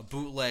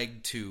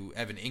bootleg to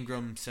Evan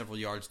Ingram several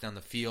yards down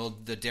the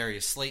field. The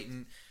Darius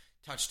Slayton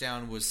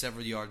touchdown was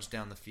several yards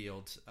down the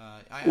field.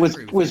 Which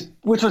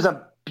was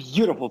a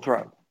beautiful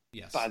throw.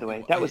 Yes. By the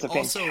way, that was a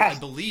fantastic. Also, I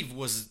believe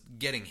was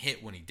getting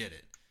hit when he did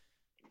it.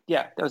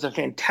 Yeah, that was a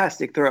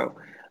fantastic throw.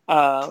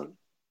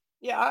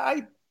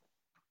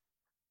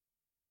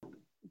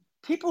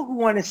 People who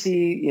want to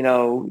see,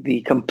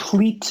 the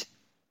complete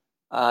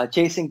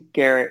Jason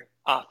Garrett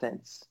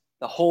offense,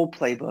 the whole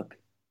playbook,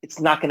 it's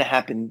not going to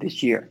happen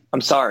this year. I'm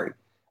sorry.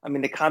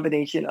 The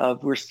combination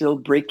of we're still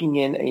breaking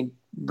in a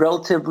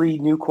relatively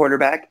new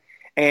quarterback,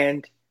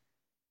 and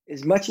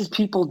as much as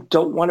people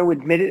don't want to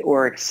admit it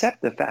or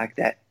accept the fact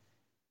that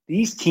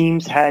these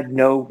teams had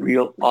no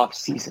real off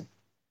season.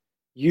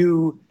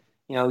 We're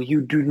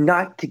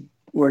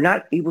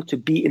not able to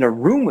be in a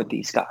room with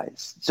these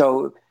guys.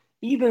 So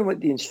even what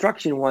the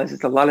instruction was,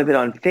 it's a lot of it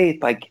on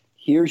faith. Like,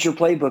 here's your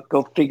playbook,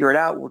 go figure it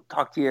out. We'll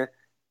talk to you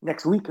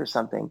next week or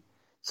something.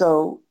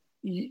 So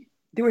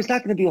there was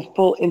not going to be a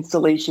full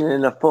installation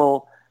and a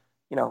full,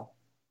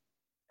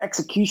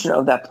 execution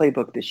of that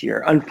playbook this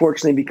year,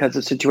 unfortunately, because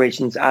of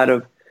situations out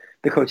of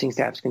the coaching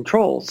staff's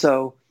control.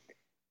 So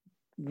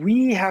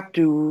we have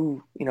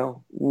to,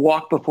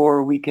 walk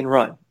before we can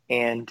run,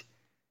 and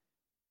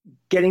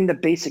getting the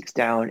basics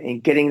down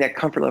and getting that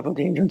comfort level of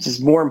Daniel Jones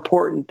is more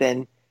important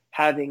than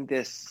having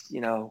this,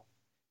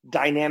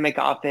 dynamic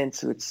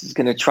offense which is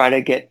going to try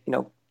to get,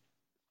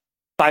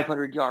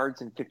 500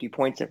 yards and 50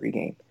 points every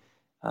game.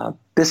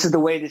 This is the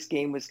way this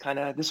game was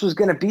this was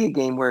going to be a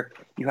game where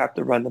you have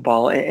to run the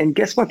ball. And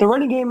guess what? The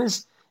running game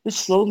is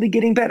slowly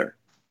getting better.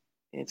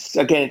 It's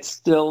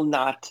still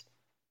not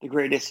the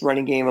greatest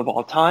running game of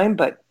all time,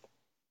 but,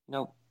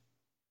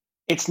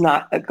 it's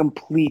not a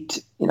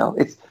complete,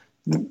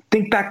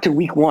 think back to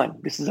week one.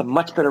 This is a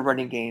much better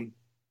running game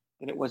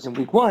than it was in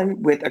week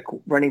one with a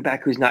running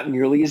back who's not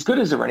nearly as good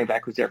as the running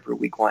back who's there for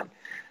week one.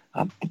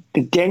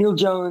 The Daniel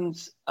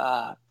Jones,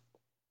 that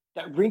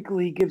wrinkle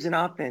he gives an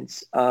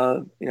offense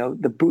of,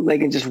 the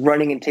bootleg and just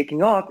running and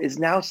taking off is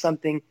now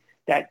something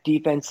that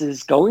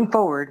defenses going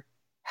forward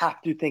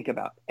have to think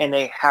about and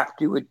they have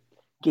to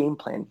game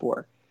plan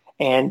for.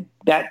 And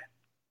that,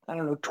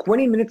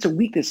 20 minutes a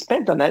week is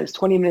spent on that is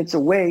 20 minutes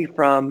away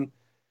from,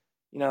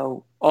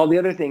 all the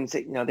other things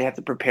that, they have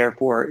to prepare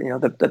for,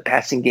 the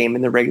passing game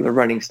and the regular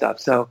running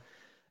stuff. So,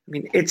 I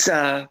mean, it's,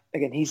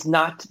 again, he's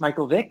not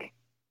Michael Vick,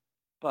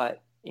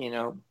 but, he's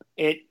an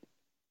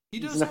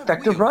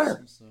effective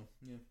runner. So,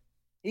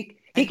 yeah.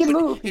 He can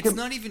move. It's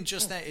not even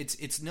just that.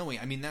 It's knowing.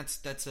 I mean,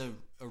 that's a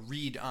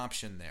read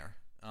option there.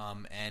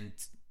 And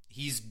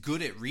he's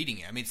good at reading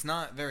it. I mean, it's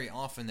not very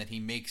often that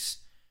he makes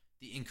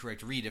the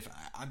incorrect read. If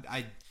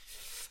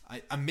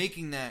I'm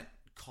making that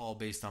call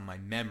based on my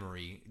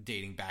memory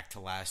dating back to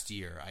last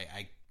year.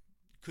 I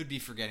could be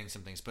forgetting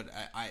some things, but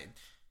I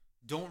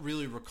don't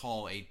really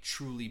recall a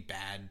truly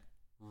bad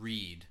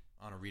read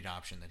on a read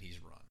option that he's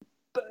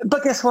run.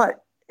 But guess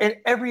what? In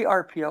every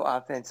RPO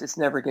offense, it's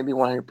never going to be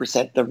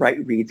 100% the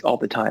right reads all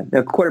the time.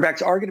 The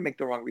quarterbacks are going to make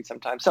the wrong read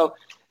sometimes. So,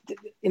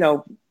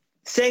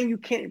 saying you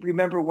can't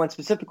remember one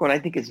specific one, I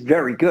think is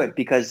very good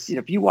because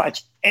if you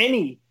watch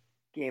any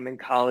game in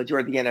college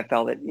or the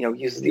NFL that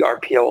uses the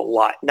RPO a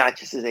lot, not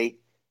just as a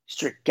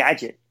strict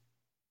gadget,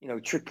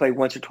 trick play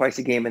once or twice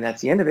a game and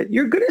that's the end of it.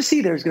 You're going to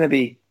see there's going to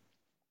be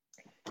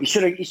you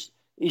should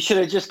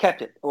have just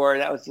kept it, or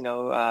that was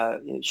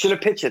should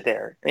have pitched it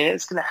there, and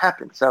it's going to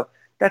happen. So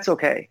that's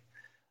okay.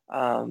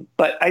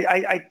 But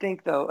I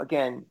think though,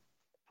 again,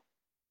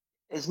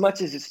 as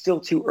much as it's still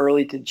too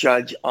early to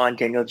judge on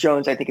Daniel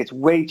Jones, I think it's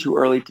way too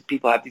early to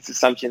people have these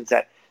assumptions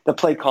that the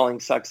play calling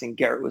sucks and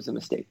Garrett was a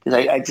mistake.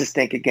 Because I just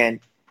think, again,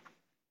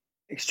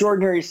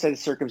 extraordinary set of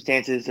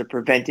circumstances are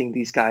preventing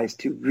these guys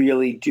to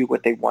really do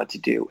what they want to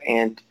do.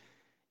 And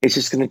it's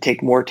just going to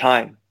take more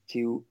time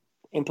to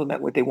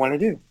implement what they want to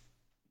do.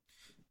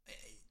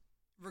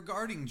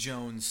 Regarding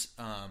Jones,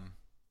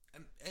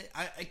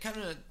 I kind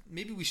of,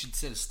 maybe we should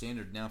set a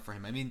standard now for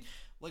him. I mean,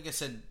 like I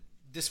said,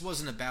 this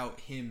wasn't about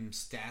him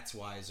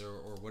stats-wise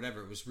or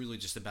whatever. It was really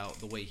just about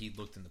the way he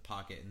looked in the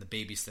pocket and the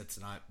baby steps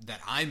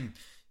that I'm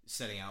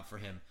setting out for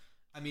him.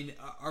 I mean,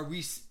 are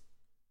we...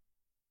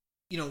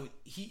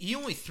 he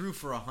only threw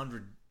for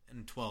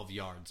 112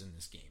 yards in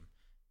this game.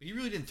 But he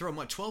really didn't throw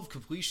much. 12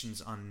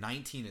 completions on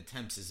 19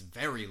 attempts is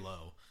very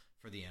low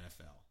for the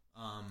NFL.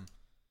 On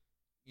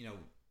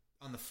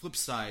the flip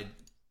side...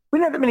 We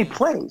didn't have that many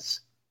plays.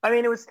 I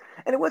mean,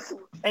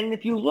 and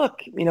if you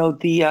look,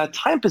 the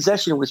time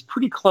possession was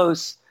pretty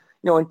close,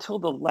 until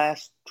the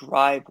last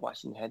drive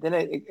Washington had. Then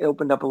it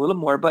opened up a little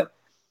more, but,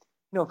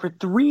 for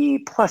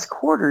 3+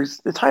 quarters,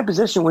 the time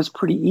possession was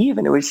pretty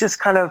even. It was just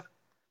kind of,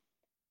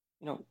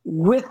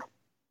 with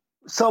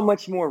so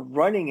much more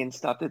running and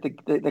stuff that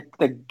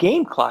the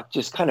game clock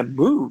just kind of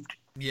moved.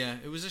 Yeah,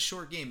 it was a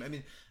short game. I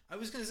mean, I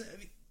was going to say,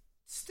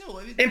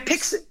 and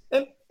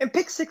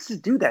pick sixes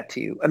do that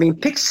to you. I mean,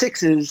 pick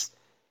sixes,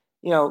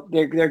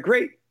 they're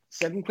great.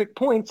 7 quick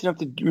points. You don't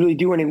have to really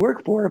do any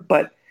work for it,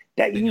 but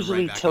that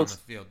usually tilts.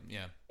 The field.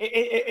 Yeah.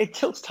 It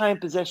tilts time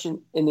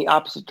possession in the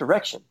opposite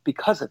direction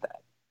because of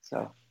that.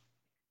 So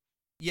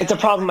yeah, it's a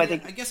problem. I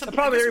think the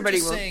problem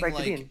everybody will like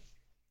to be in.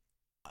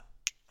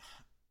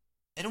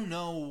 I don't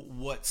know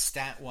what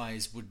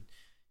stat-wise would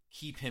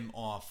keep him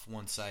off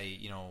once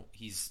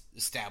he's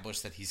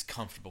established that he's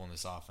comfortable in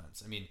this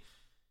offense. I mean,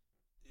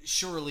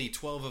 surely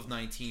 12 of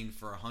 19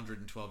 for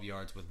 112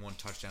 yards with 1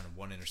 touchdown and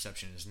 1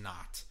 interception is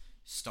not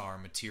star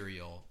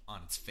material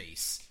on its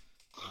face.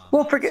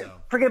 Well, forget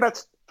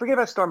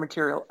about star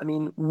material. I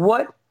mean,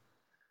 what?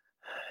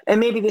 And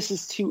maybe this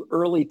is too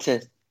early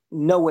to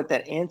know what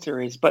that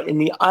answer is. But in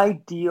the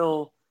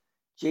ideal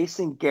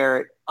Jason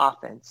Garrett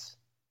offense,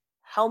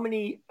 how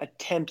many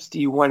attempts do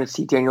you want to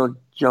see Daniel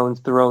Jones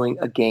throwing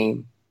a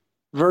game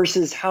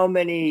versus how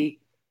many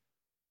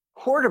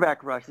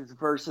quarterback rushes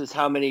versus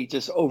how many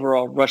just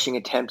overall rushing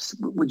attempts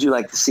would you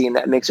like to see in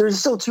that mix? Or is it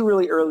still too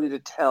really early to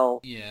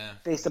tell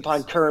based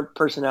upon current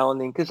personnel?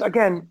 Because,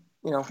 again,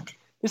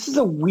 this is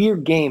a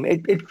weird game.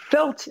 It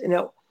felt,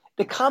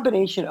 the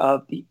combination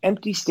of the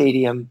empty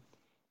stadium,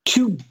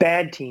 2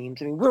 bad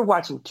teams. I mean, we're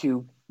watching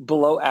 2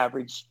 below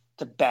average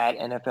to bad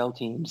NFL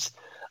teams.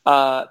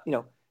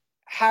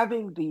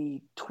 Having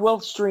the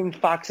 12th string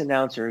Fox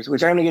announcers,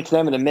 which I'm going to get to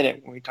them in a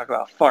minute when we talk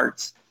about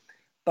farts.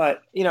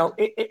 But,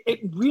 it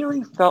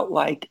really felt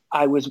like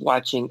I was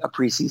watching a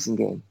preseason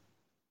game.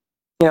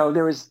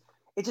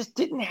 It just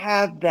didn't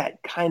have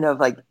that kind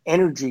of like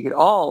energy at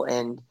all.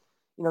 And,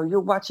 you're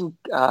watching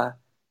Kyle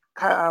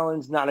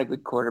Allen's not a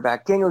good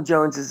quarterback. Daniel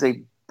Jones is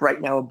right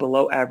now a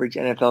below average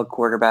NFL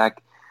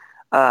quarterback.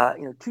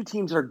 two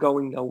teams are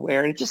going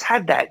nowhere, and it just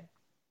had that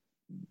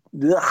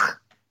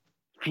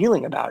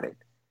feeling about it.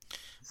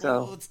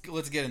 So well,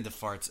 let's get into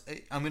farts.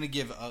 I'm going to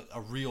give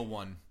a real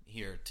one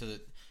here.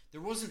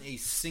 There wasn't a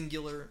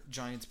singular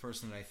Giants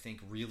person that I think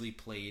really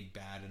played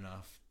bad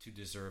enough to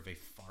deserve a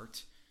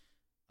fart.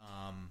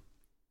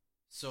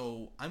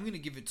 So I'm going to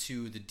give it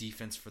to the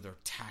defense for their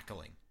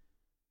tackling.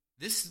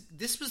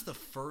 This was the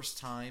first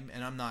time,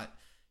 and I'm not,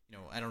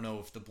 I don't know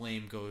if the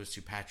blame goes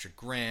to Patrick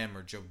Graham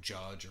or Joe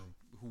Judge or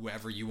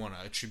whoever you want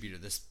to attribute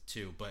this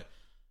to, but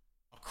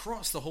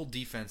across the whole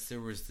defense, there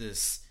was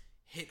this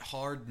hit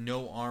hard,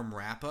 no arm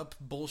wrap up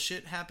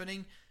bullshit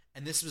happening,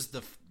 and this was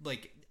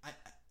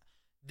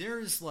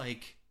there's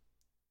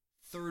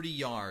 30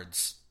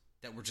 yards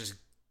that were just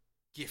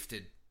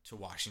gifted to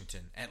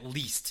Washington, at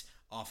least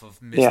off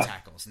of missed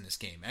tackles in this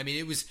game. I mean,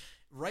 it was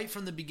right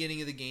from the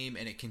beginning of the game,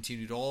 and it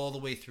continued all the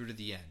way through to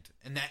the end,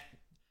 and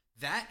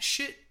that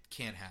shit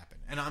can't happen,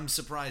 and I'm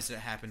surprised that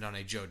it happened on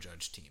a Joe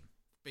Judge team,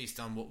 based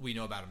on what we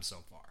know about him so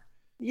far.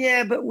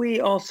 Yeah, but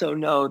we also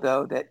know,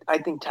 though, that I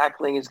think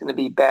tackling is going to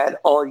be bad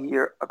all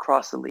year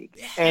across the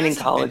league and in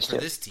college for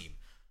this team.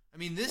 I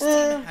mean, this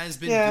team has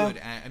been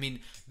good.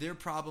 Their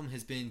problem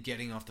has been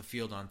getting off the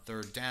field on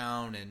third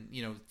down, and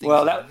things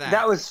like that.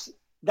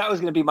 That was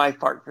going to be my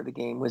fart for the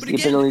game, was the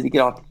ability to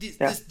get off.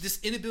 This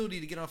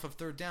inability to get off of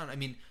third down. I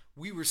mean,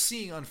 we were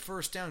seeing on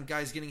first down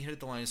guys getting hit at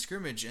the line of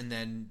scrimmage and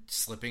then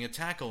slipping a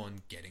tackle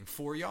and getting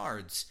 4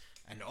 yards.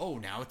 And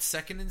now it's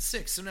 2nd and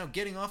 6. So now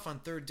getting off on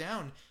third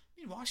down.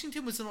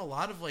 Washington was in a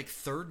lot of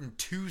 3rd and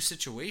 2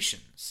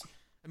 situations.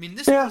 I mean,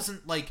 this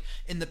wasn't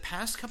in the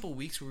past couple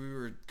weeks where we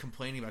were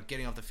complaining about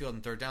getting off the field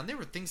on third down. There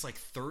were things like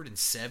 3rd and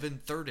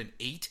 7, 3rd and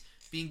 8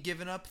 being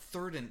given up,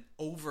 3rd and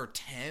over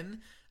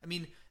 10. I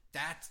mean,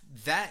 that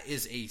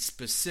is a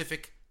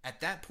specific, at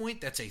that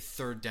point, that's a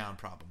third down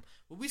problem.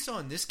 What we saw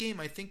in this game,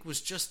 I think, was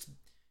just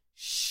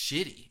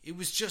shitty. It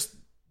was just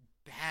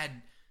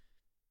bad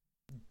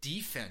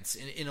defense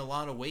in a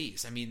lot of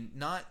ways. I mean,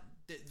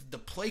 the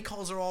play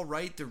calls are all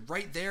right. They're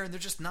right there, and they're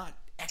just not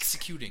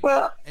executing.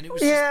 Well, and it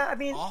was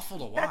awful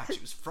to watch.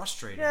 It was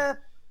frustrating. Yeah,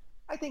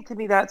 I think to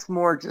me that's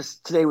more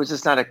just today was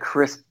just not a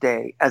crisp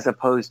day as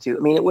opposed to. I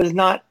mean, it was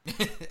not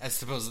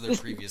as opposed to their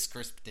previous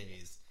crisp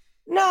days.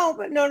 No.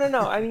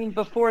 I mean,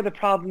 before the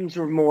problems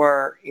were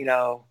more,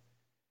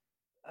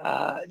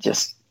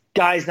 just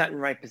guys not in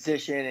the right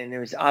position, and there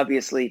was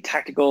obviously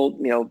tactical,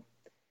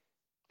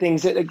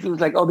 things that it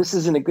was like, oh, this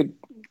isn't a good.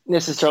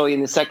 Necessarily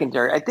in the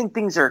secondary. I think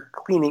things are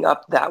cleaning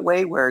up that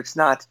way where it's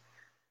not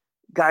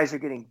guys are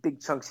getting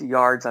big chunks of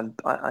yards on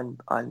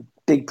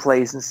big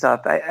plays and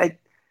stuff.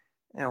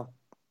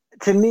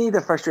 To me,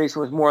 the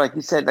frustration was more like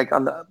you said,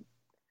 on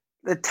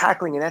the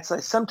tackling, and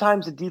that's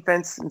sometimes the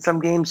defense in some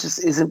games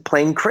just isn't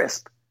playing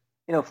crisp,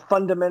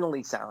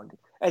 fundamentally sound,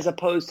 as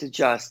opposed to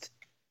just,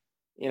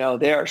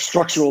 there are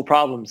structural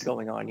problems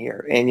going on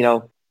here.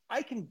 And,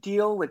 I can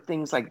deal with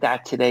things like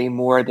that today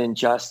more than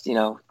just,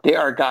 there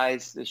are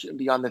guys that shouldn't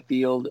be on the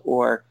field,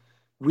 or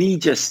we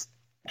just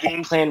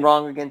game plan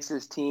wrong against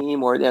this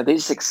team, or they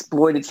just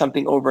exploited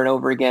something over and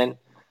over again.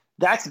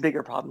 That's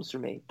bigger problems for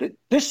me.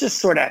 This just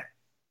sort of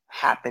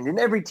happened, and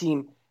every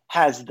team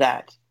has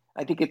that.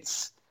 I think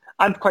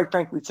I'm quite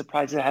frankly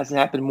surprised it hasn't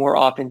happened more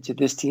often to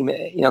this team,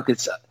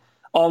 because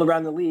all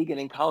around the league and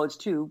in college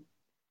too,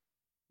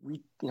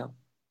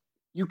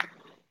 you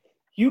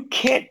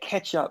can't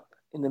catch up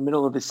in the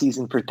middle of the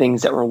season for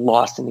things that were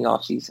lost in the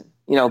offseason.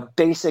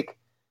 Basic,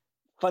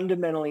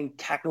 fundamentally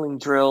tackling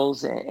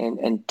drills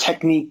and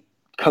technique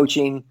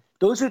coaching.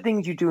 Those are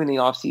things you do in the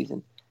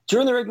offseason.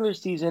 During the regular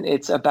season,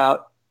 it's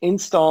about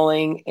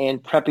installing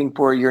and prepping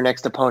for your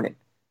next opponent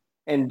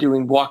and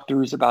doing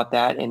walkthroughs about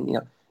that. And,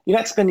 you're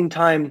not spending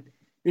time,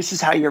 this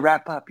is how you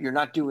wrap up. You're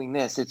not doing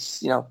this.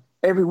 It's,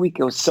 every week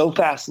goes so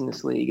fast in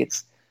this league.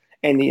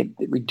 And the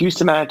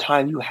reduced amount of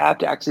time you have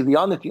to actually be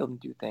on the field and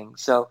do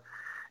things. So,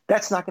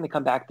 that's not going to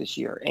come back this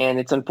year. And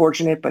it's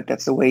unfortunate, but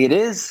that's the way it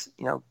is.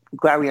 I'm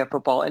glad we have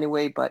football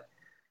anyway, but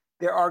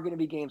there are going to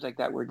be games like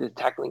that where the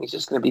tackling is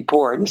just going to be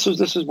poor. And this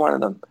was one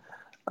of them.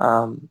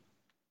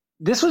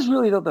 This was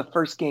really, though, the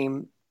first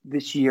game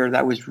this year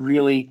that was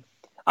really,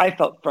 I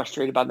felt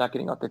frustrated about not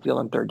getting off the field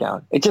on third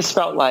down. It just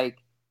felt like,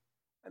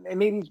 and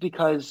maybe it's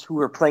because who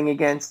we're playing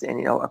against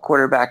and, a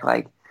quarterback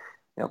like,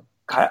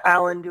 Kyle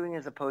Allen doing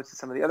as opposed to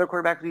some of the other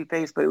quarterbacks we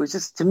faced. But it was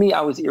just, to me,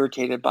 I was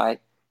irritated by,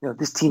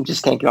 this team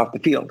just can't get off the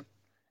field.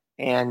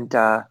 And,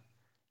 I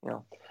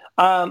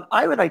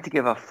would like to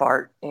give a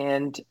fart,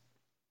 and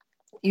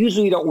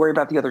usually you don't worry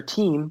about the other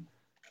team,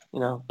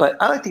 but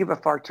I like to give a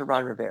fart to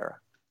Ron Rivera.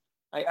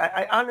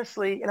 I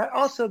honestly,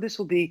 and this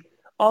will be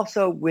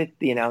also with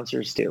the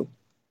announcers too.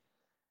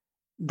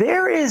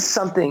 There is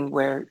something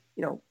where,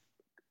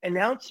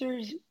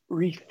 announcers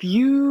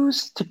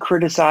refuse to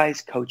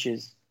criticize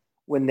coaches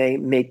when they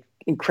make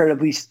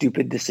incredibly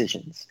stupid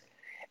decisions.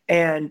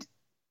 And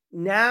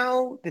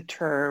now the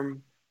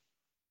term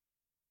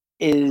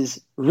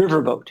is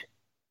riverboat.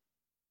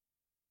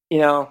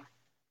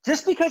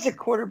 Just because a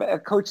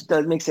coach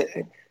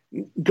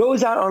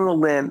goes out on a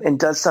limb and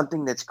does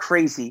something that's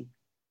crazy,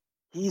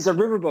 He's a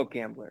riverboat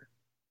gambler.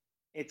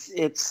 It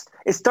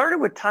started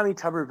with Tommy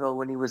Tuberville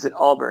when he was at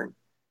Auburn.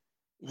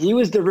 He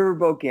was the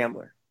riverboat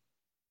gambler,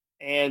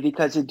 and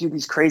because he'd do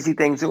these crazy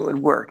things, it would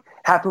work.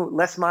 Happened with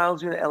Les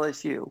Miles at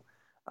LSU.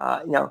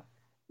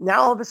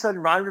 Now all of a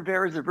sudden, Ron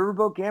Rivera is a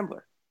riverboat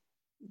gambler.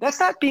 That's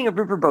not being a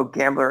riverboat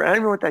gambler. I don't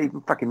even know what that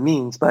even fucking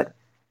means, but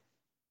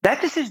that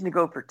decision to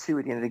go for 2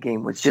 at the end of the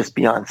game was just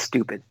beyond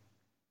stupid.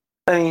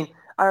 I mean,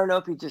 I don't know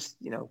if he just,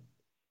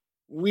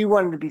 we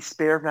wanted to be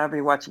spared from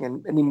having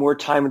watching any more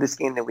time of this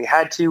game than we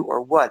had to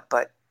or what,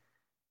 but,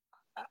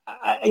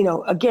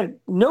 again,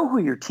 know who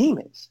your team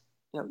is.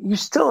 You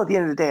still, at the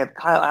end of the day, have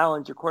Kyle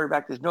Allen, your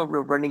quarterback. There's no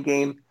real running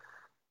game.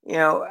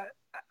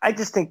 I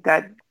just think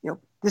that,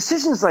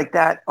 decisions like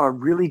that are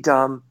really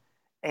dumb.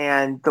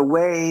 And the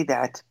way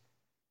that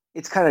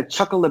it's kind of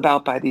chuckled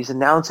about by these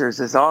announcers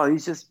is,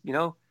 he's just,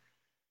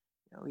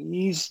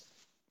 he's,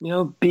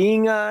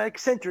 being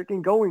eccentric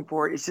and going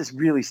for it. It's just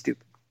really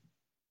stupid.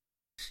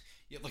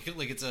 Yeah,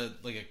 like it's a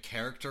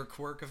character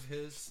quirk of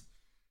his.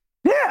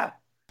 Yeah.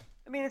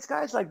 I mean, it's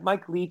guys like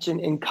Mike Leach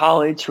in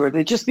college who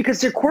are just because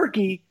they're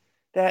quirky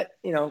that,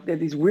 they're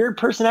these weird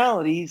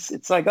personalities.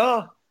 It's like,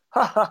 oh,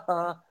 ha, ha,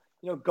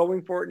 ha,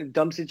 going for it in a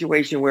dumb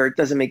situation where it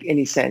doesn't make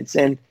any sense.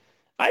 And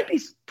I'd be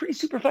pretty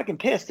super fucking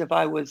pissed if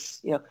I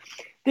was,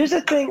 there's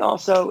a thing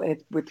also, and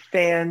it's with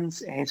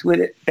fans and it's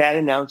with bad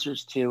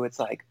announcers too. It's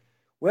like,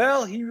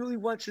 well, he really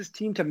wants his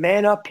team to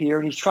man up here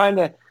and he's trying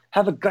to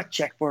have a gut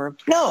check for him.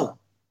 No.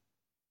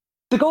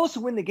 The goal is to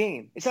win the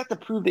game. It's not to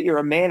prove that you're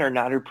a man or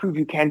not or prove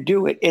you can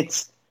do it.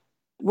 It's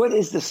what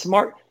is the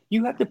smart –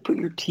 you have to put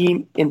your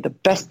team in the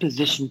best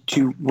position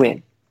to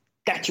win.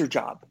 That's your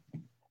job.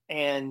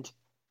 And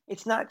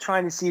it's not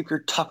trying to see if you're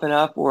tough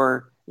enough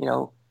or,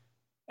 a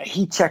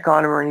heat check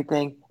on him or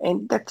anything.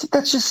 And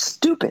that's just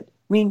stupid. I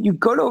mean, you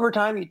go to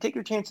overtime, you take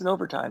your chance in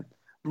overtime.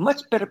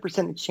 Much better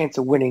percentage chance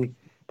of winning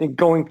than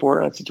going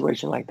for it in a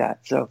situation like that.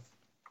 So,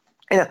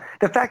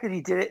 the fact that he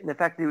did it and the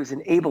fact that he was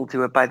enabled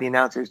to it by the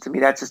announcers, to me,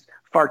 that's just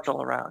farts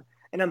all around.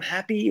 And I'm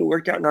happy it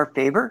worked out in our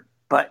favor,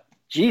 but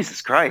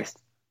Jesus Christ,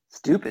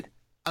 stupid.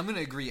 I'm going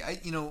to agree.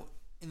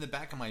 In the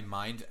back of my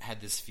mind, I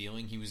had this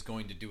feeling he was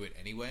going to do it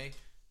anyway.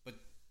 But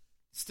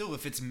still,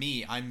 if it's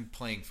me, I'm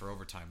playing for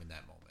overtime in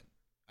that moment.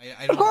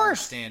 I don't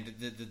understand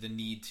the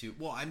need to.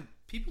 Well,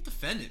 people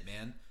defend it,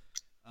 man.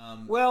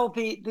 Well,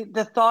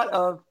 the thought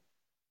of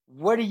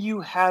what do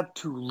you have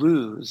to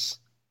lose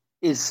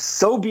is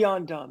so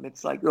beyond dumb.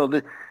 It's like,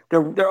 they're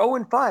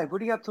 0-5. What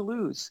do you have to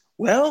lose?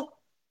 Well,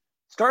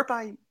 start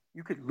by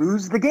you could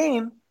lose the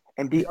game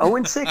and be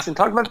 0-6 and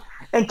talk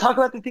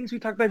about the things we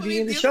talked about at the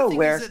beginning of the show.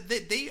 Where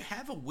they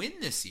have a win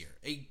this year,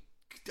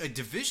 a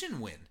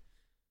division win.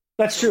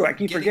 That's true. I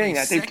keep forgetting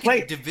that they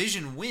played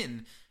division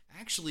win.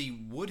 Actually,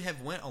 would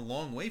have went a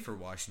long way for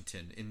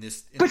Washington in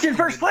this. But in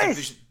first place.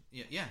 Division.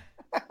 Yeah.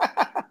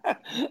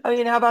 I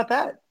mean, how about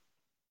that?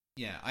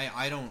 Yeah,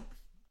 I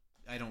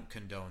don't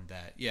condone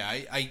that. Yeah,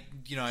 I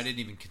didn't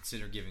even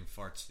consider giving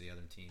farts to the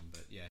other team,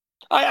 but yeah.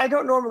 I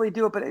don't normally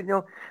do it, but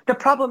the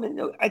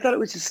problem. I thought it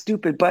was just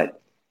stupid,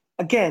 but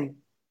again,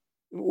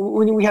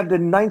 when we have the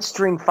 9th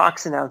string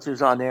Fox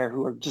announcers on there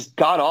who are just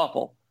god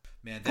awful,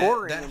 man,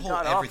 that whole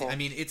everything. I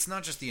mean, it's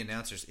not just the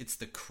announcers; it's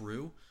the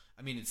crew.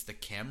 I mean, it's the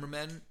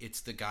cameramen,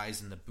 it's the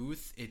guys in the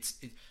booth.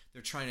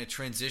 They're trying to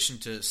transition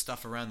to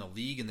stuff around the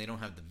league, and they don't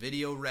have the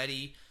video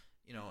ready.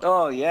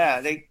 Oh yeah,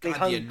 the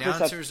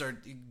announcers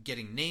are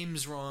getting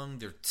names wrong.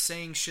 They're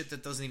saying shit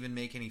that doesn't even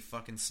make any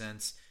fucking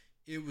sense.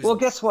 It was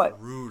guess what?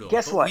 Brutal.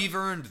 Guess what? We've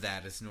earned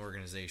that as an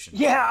organization.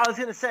 Yeah, I was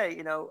gonna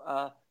say,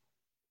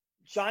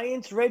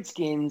 Giants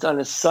Redskins on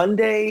a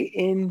Sunday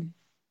in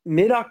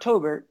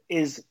mid-October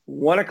is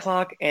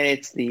 1:00, and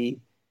it's the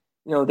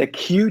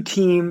Q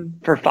team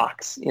for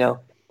Fox.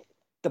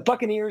 The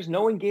Buccaneers,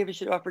 no one gave a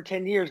shit about for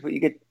 10 years, but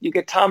you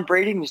get Tom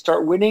Brady and you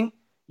start winning,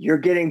 you're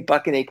getting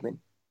Buck and Aikman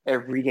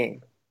every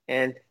game.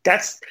 And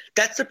that's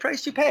the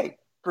price you pay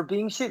for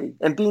being shitty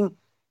and being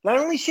not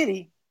only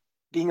shitty,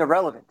 being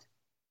irrelevant.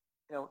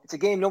 It's a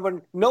game no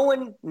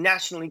one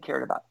nationally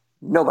cared about.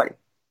 Nobody.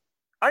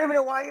 I don't even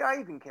know why I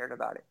even cared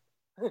about it.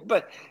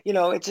 But,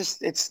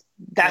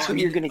 that's what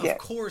you're going to get.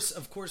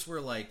 Of course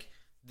we're like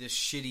this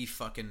shitty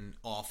fucking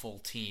awful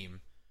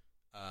team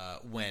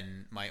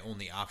when my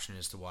only option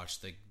is to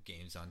watch the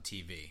games on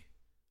TV,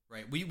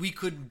 right? We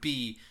could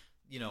be,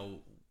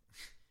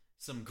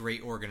 some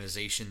great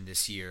organization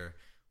this year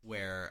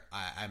where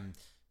I'm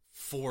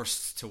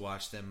forced to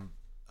watch them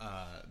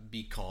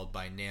be called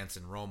by Nance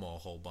and Romo a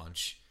whole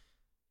bunch.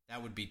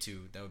 That would be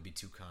too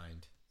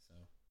kind. So.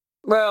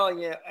 Well,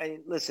 yeah.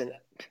 Listen.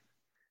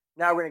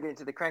 Now we're going to get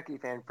into the cranky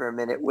fan for a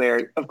minute.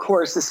 Where, of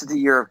course, this is the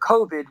year of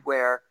COVID,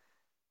 where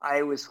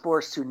I was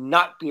forced to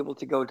not be able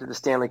to go to the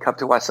Stanley Cup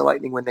to watch the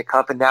Lightning win the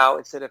Cup, and now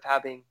instead of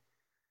having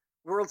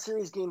World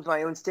Series games in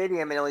my own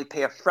stadium and only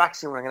pay a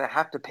fraction, I'm going to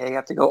have to pay. I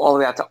have to go all the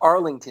way out to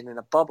Arlington in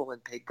a bubble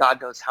and pay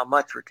God knows how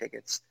much for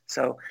tickets.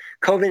 So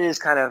COVID has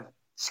kind of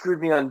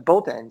screwed me on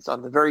both ends,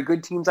 on the very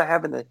good teams I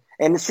have and the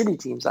shitty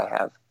teams I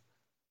have.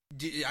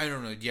 I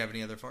don't know. Do you have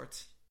any other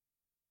farts?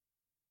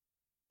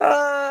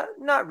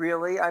 Not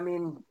really. I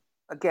mean,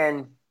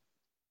 again,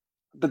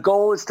 the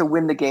goal is to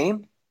win the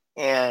game.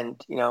 And,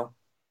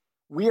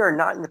 we are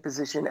not in the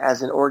position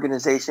as an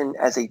organization,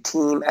 as a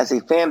team, as a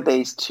fan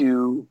base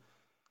to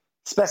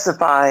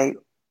specify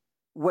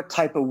what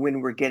type of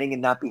win we're getting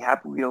and not be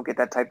happy we don't get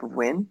that type of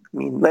win. I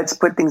mean, let's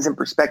put things in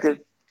perspective.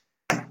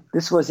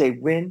 This was a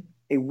win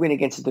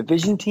against a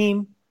division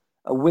team,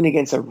 a win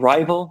against a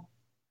rival.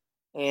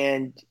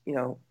 And,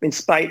 in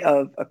spite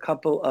of a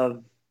couple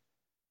of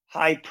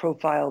high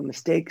profile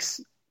mistakes,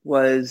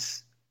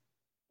 was,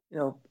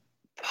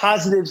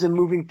 positives in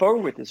moving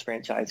forward with this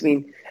franchise. I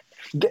mean,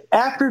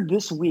 after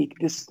this week,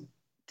 this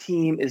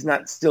team is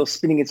not still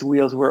spinning its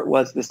wheels where it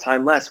was this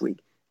time last week.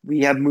 We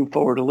have moved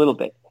forward a little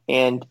bit.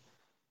 And,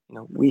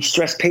 we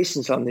stress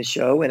patience on this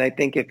show. And I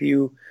think if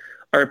you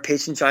are a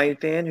patient Giant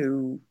fan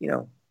who,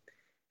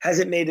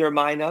 hasn't made their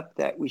mind up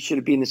that we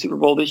should be in the Super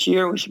Bowl this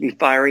year, we should be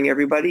firing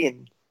everybody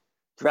and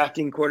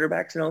drafting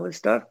quarterbacks and all this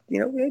stuff,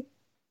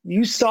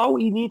 you saw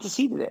what you need to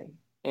see today.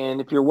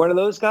 And if you're one of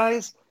those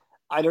guys,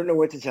 I don't know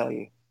what to tell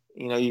you.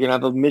 You're going to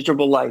have a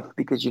miserable life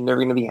because you're never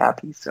going to be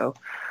happy. So,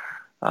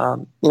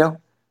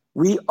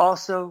 we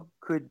also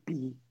could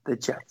be the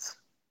Jets.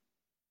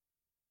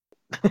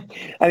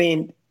 I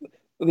mean,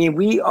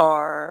 we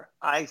are,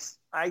 I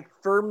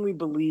firmly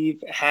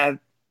believe have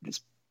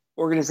this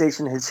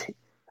organization has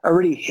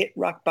already hit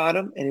rock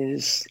bottom and it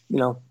is,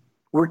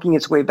 working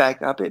its way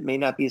back up. It may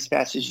not be as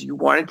fast as you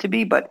want it to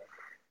be, but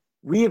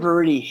we have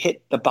already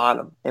hit the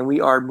bottom and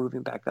we are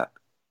moving back up.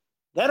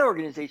 That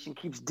organization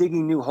keeps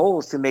digging new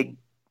holes to make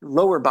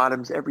lower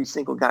bottoms every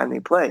single time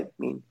they play. I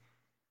mean,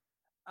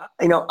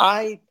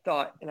 I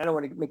thought, and I don't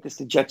want to make this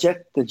the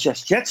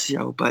Jets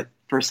show, but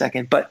for a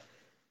second, but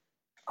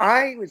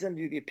I was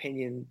under the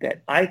opinion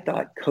that I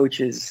thought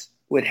coaches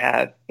would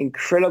have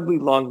incredibly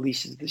long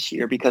leashes this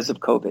year because of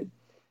COVID.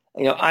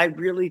 I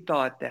really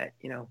thought that,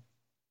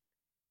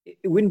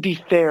 it wouldn't be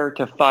fair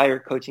to fire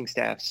coaching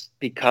staffs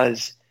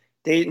because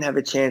they didn't have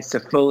a chance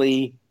to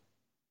fully,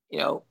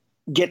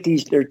 get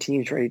their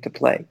teams ready to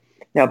play.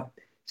 Now,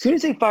 as soon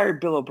as they fired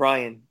Bill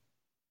O'Brien,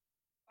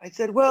 I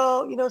said,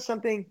 well,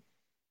 something,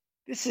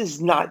 this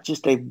is not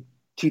just a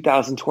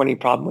 2020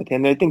 problem with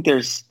him. I think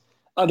there's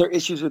other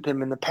issues with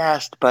him in the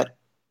past, but,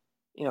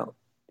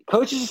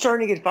 coaches are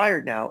starting to get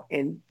fired now.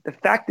 And the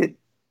fact that,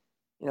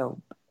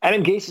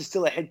 Adam Gase is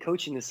still a head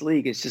coach in this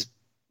league is just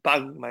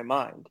boggling my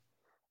mind.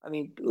 I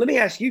mean, let me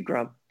ask you,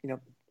 Grump,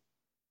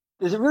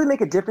 does it really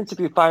make a difference if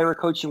you fire a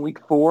coach in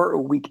week 4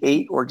 or week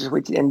 8 or just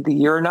wait to the end of the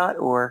year or not?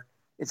 Or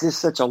is this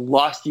such a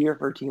lost year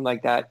for a team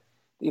like that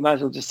you might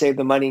as well just save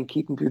the money and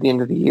keep them through the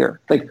end of the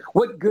year? Like,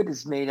 what good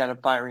is made out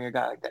of firing a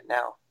guy like that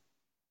now?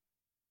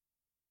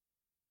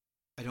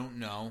 I don't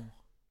know.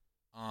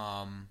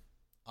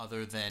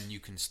 Other than you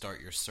can start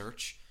your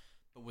search.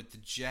 But with the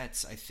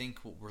Jets, I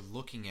think what we're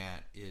looking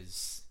at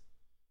is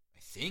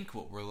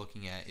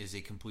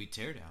a complete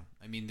teardown.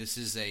 I mean, this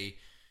is a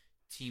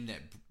team that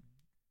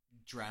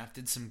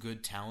drafted some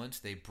good talent.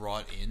 They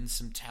brought in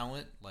some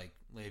talent like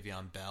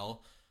Le'Veon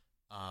Bell,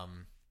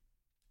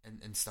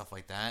 and stuff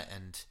like that.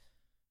 And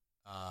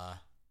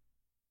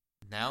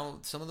now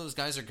some of those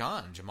guys are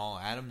gone. Jamal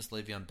Adams,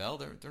 Le'Veon Bell,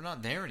 they're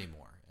not there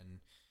anymore. And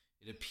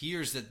it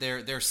appears that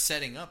they're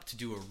setting up to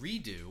do a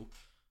redo.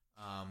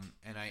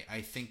 And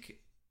I think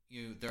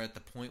they're at the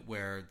point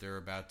where they're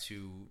about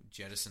to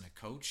jettison a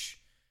coach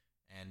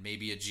and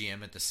maybe a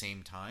GM at the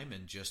same time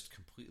and just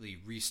completely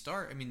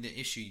restart. I mean, the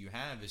issue you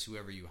have is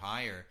whoever you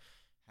hire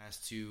has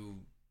to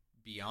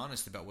be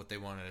honest about what they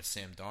wanted of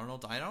Sam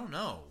Darnold. I don't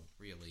know,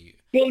 really.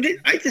 Well,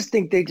 I just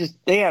think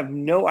they have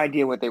no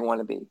idea what they want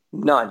to be.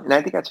 None. And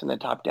I think that's from the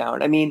top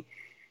down. I mean,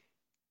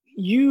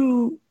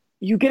 you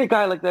get a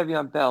guy like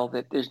Le'Veon Bell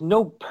that there's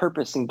no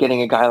purpose in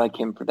getting a guy like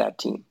him for that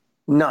team.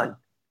 None.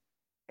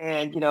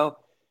 And,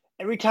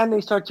 every time they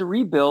start to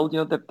rebuild,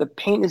 the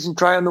paint isn't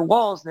dry on the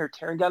walls and they're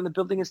tearing down the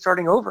building and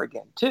starting over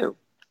again too.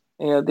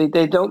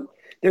 They don't,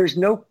 there's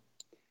no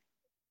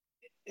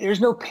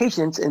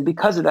patience. And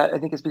because of that, I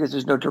think it's because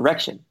there's no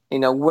direction,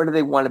 where do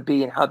they want to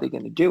be and how they're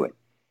going to do it.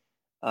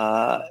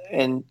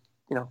 And,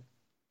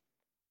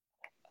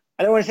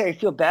 I don't want to say I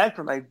feel bad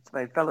for my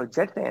fellow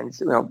Jet fans,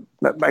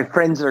 my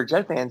friends that are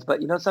Jet fans,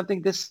 but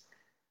something, this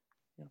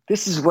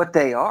is what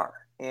they are.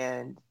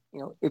 And,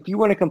 if you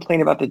want to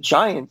complain about the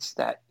Giants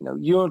that,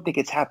 you don't think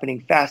it's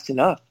happening fast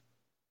enough,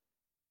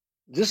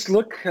 just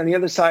look on the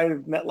other side of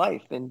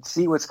MetLife and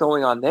see what's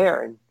going on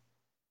there. And,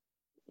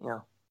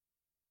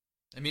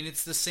 I mean,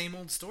 it's the same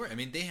old story. I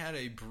mean, they had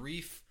a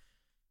brief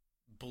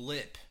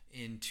blip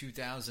in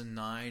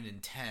 2009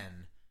 and 10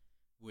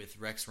 with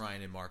Rex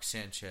Ryan and Mark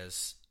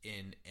Sanchez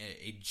in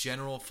a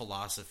general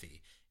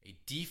philosophy, a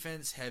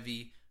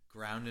defense-heavy,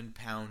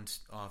 ground-and-pound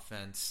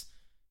offense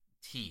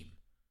team.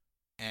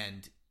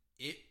 And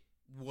it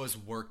was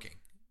working.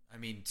 I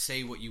mean,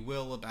 say what you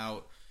will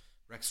about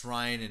Rex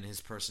Ryan and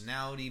his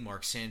personality,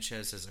 Mark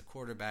Sanchez as a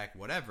quarterback,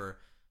 whatever.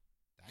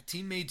 That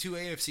team made 2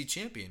 AFC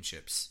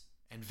championships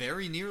and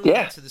very nearly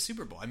went to the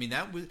Super Bowl. I mean,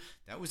 that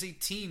was a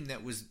team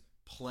that was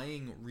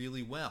playing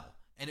really well.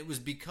 And it was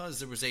because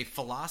there was a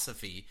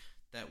philosophy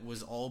that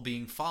was all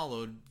being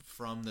followed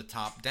from the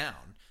top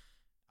down.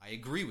 I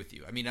agree with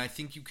you. I mean, I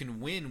think you can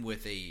win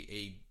with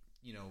a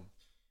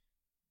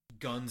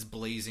guns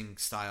blazing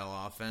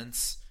style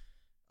offense,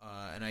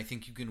 and I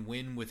think you can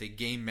win with a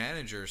game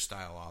manager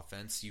style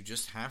offense. You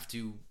just have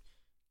to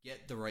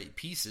get the right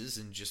pieces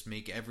and just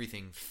make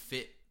everything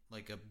fit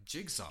like a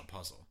jigsaw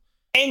puzzle,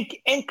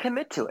 and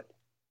commit to it.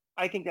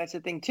 I think that's the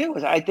thing too.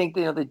 Is I think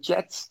the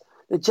Jets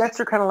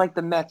are kind of like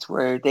the Mets,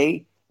 where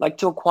they like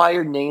to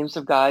acquire names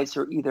of guys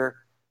who are either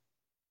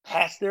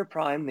past their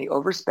prime, they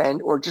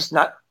overspend, or just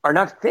are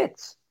not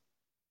fits.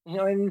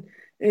 And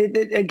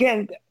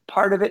again,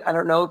 part of it, I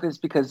don't know if it's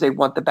because they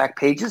want the back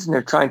pages and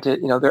they're trying to,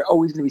 they're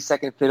always going to be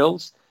second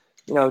fiddles,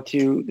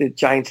 to the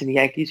Giants and the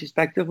Yankees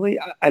respectively.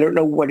 I don't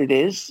know what it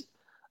is,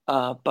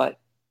 but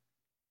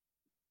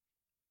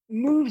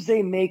moves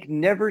they make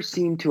never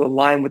seem to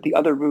align with the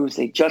other moves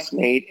they just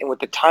made and with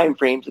the time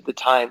frames at the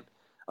time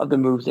of the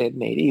moves they had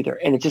made either.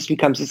 And it just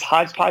becomes this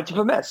hodgepodge of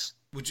a mess.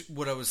 Which,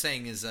 what I was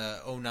saying is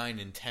 09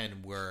 and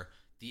 10 were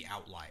the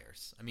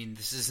outliers. I mean,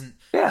 this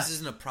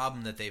isn't a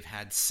problem that they've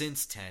had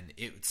since 10.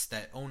 It's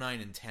that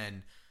 09 and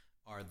 10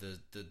 are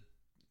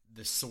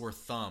the sore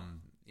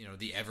thumb,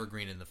 the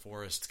evergreen in the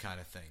forest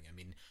kind of thing. I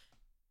mean,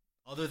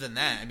 other than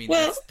that, I mean,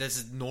 this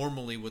is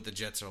normally what the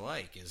Jets are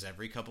like, is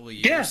every couple of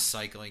years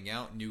cycling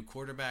out new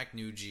quarterback,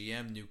 new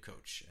GM, new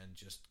coach, and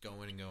just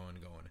going and going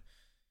and going.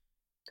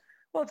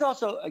 Well, it's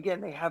also,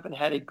 again, they haven't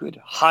had a good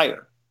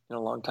hire in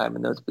a long time,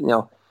 and those,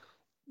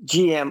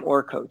 GM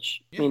or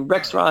coach. I mean,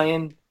 Rex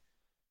Ryan,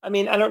 I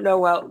don't know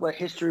what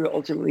history will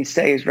ultimately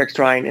say is Rex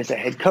Ryan as a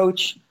head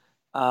coach,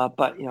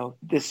 but,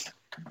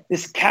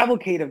 this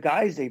cavalcade of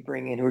guys they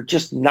bring in who are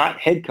just not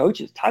head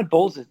coaches. Todd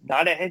Bowles is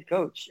not a head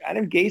coach.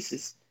 Adam Gase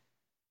is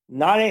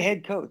not a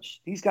head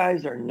coach. These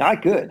guys are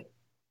not good,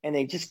 and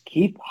they just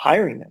keep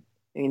hiring them.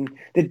 I mean,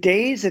 the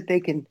days that they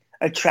can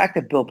attract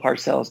a Bill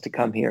Parcells to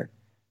come here,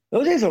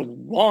 those days are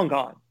long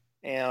gone.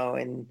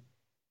 And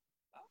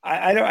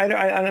I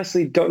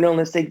honestly don't know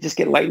unless they just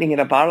get lightning in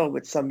a bottle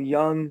with some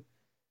young,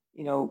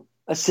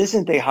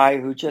 assistant they hire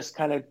who just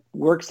kind of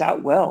works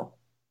out well.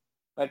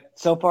 But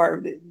so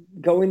far,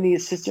 going the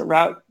assistant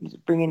route,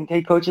 bringing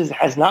head coaches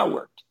has not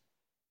worked.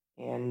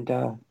 And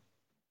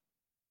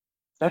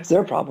that's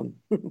their problem.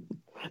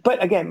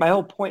 But again, my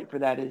whole point for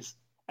that is,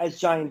 as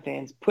Giant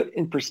fans, put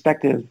in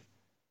perspective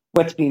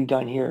what's being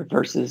done here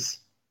versus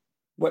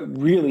what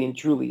really and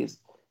truly is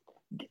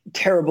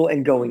terrible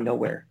and going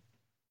nowhere.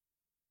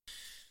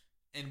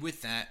 And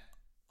with that,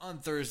 on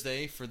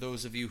Thursday, for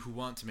those of you who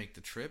want to make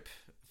the trip,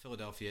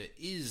 Philadelphia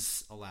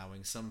is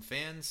allowing some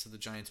fans, so the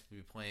Giants will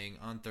be playing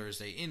on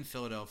Thursday in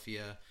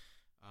Philadelphia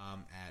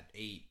at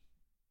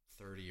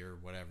 8:30 or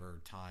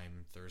whatever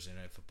time Thursday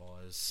Night Football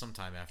is,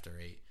 sometime after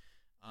 8.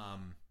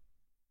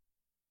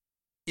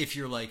 If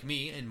you're like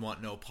me and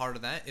want no part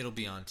of that, it'll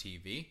be on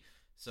TV,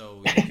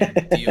 so you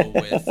can deal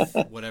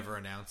with whatever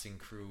announcing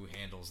crew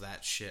handles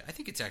that shit. I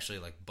think it's actually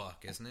like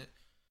Buck, isn't it?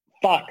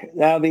 Buck.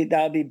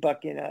 That'll be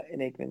Buck in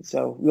Aikman.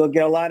 So we'll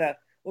get a lot of.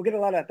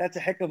 That's a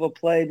heck of a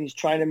play. And he's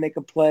trying to make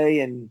a play,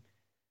 and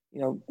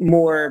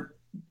more.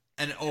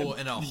 And a whole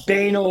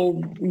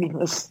banal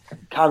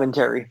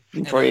commentary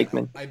from Troy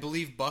Aikman. I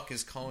believe Buck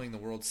is calling the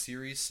World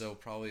Series, so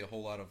probably a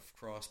whole lot of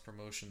cross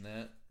promotion.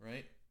 That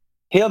right?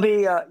 He'll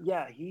be. I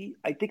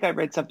think I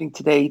read something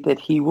today that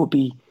he will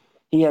be.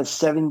 He has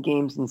 7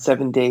 games in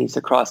 7 days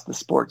across the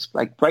sports.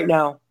 Like right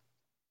now,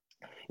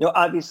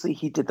 obviously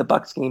he did the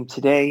Bucks game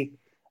today.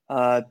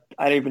 I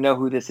don't even know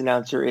who this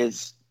announcer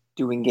is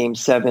doing Game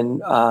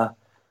 7 on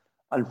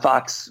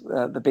Fox,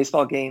 the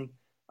baseball game.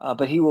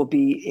 But he will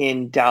be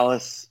in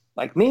Dallas,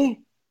 like me,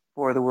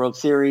 for the World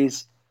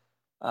Series.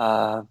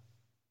 But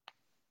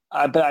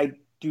I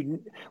do.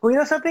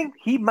 Well, something?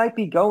 He might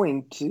be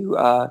going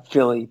to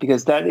Philly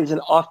because that is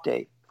an off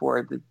day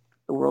for the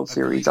World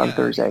Series on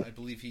Thursday. I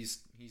believe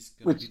he's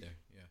going to be there.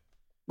 Yeah,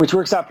 which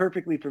works out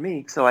perfectly for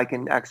me, so I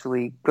can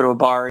actually go to a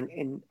bar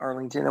in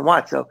Arlington and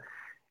watch. So,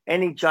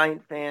 any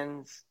Giant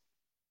fans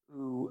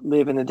who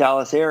live in the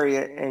Dallas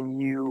area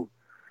and you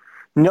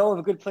know of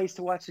a good place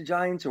to watch the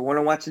Giants or want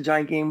to watch the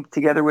Giant game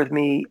together with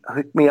me,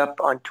 hook me up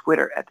on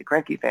Twitter at the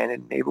Cranky Fan,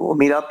 and maybe we'll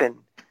meet up and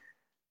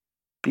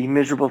be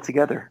miserable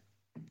together.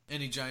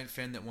 Any Giant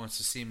fan that wants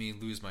to see me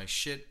lose my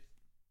shit,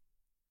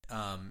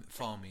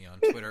 follow me on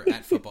Twitter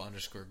at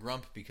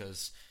football_grump,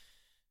 because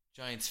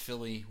Giants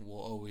Philly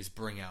will always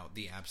bring out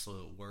the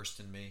absolute worst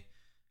in me.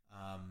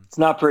 It's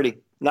not pretty.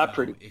 Not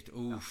pretty.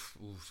 Oof.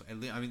 I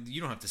mean,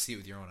 you don't have to see it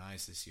with your own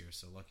eyes this year,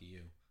 so lucky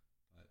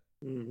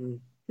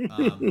you.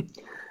 But,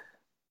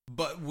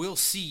 but we'll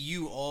see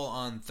you all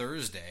on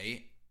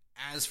Thursday.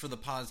 As for the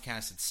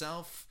podcast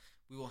itself,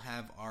 we will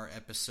have our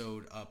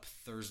episode up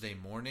Thursday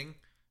morning,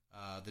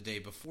 the day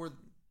before,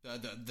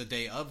 the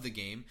day of the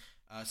game.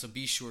 So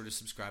be sure to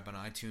subscribe on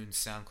iTunes,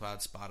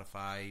 SoundCloud,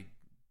 Spotify,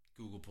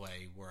 Google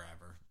Play,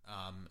 wherever.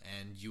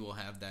 And you will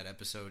have that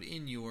episode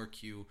in your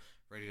queue,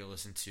 ready to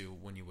listen to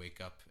when you wake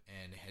up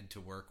and head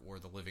to work or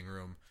the living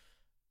room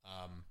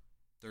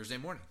Thursday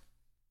morning.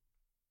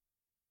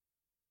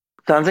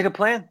 Sounds like a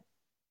plan.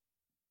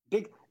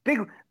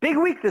 big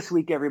week this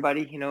week,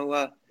 everybody.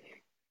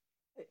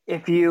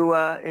 If you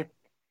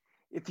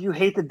if you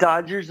hate the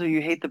Dodgers or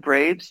you hate the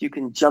Braves, you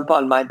can jump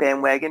on my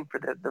bandwagon for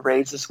the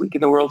Rays this week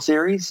in the World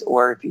Series.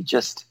 Or if you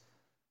just,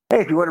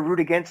 hey, if you want to root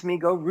against me,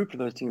 go root for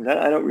those teams.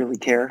 I don't really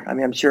care. I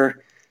mean, I'm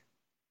sure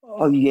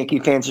all you Yankee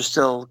fans are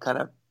still kind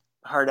of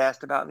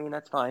hard-assed about me, and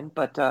that's fine.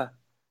 But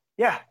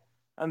yeah,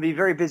 I'm gonna be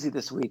very busy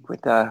this week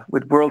with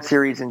World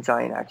Series and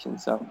Giant action.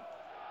 So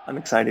I'm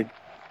excited.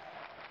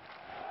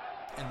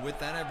 And with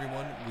that,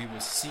 everyone, we will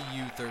see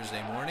you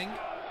Thursday morning.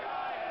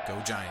 Go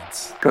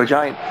Giants. Go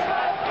Giants.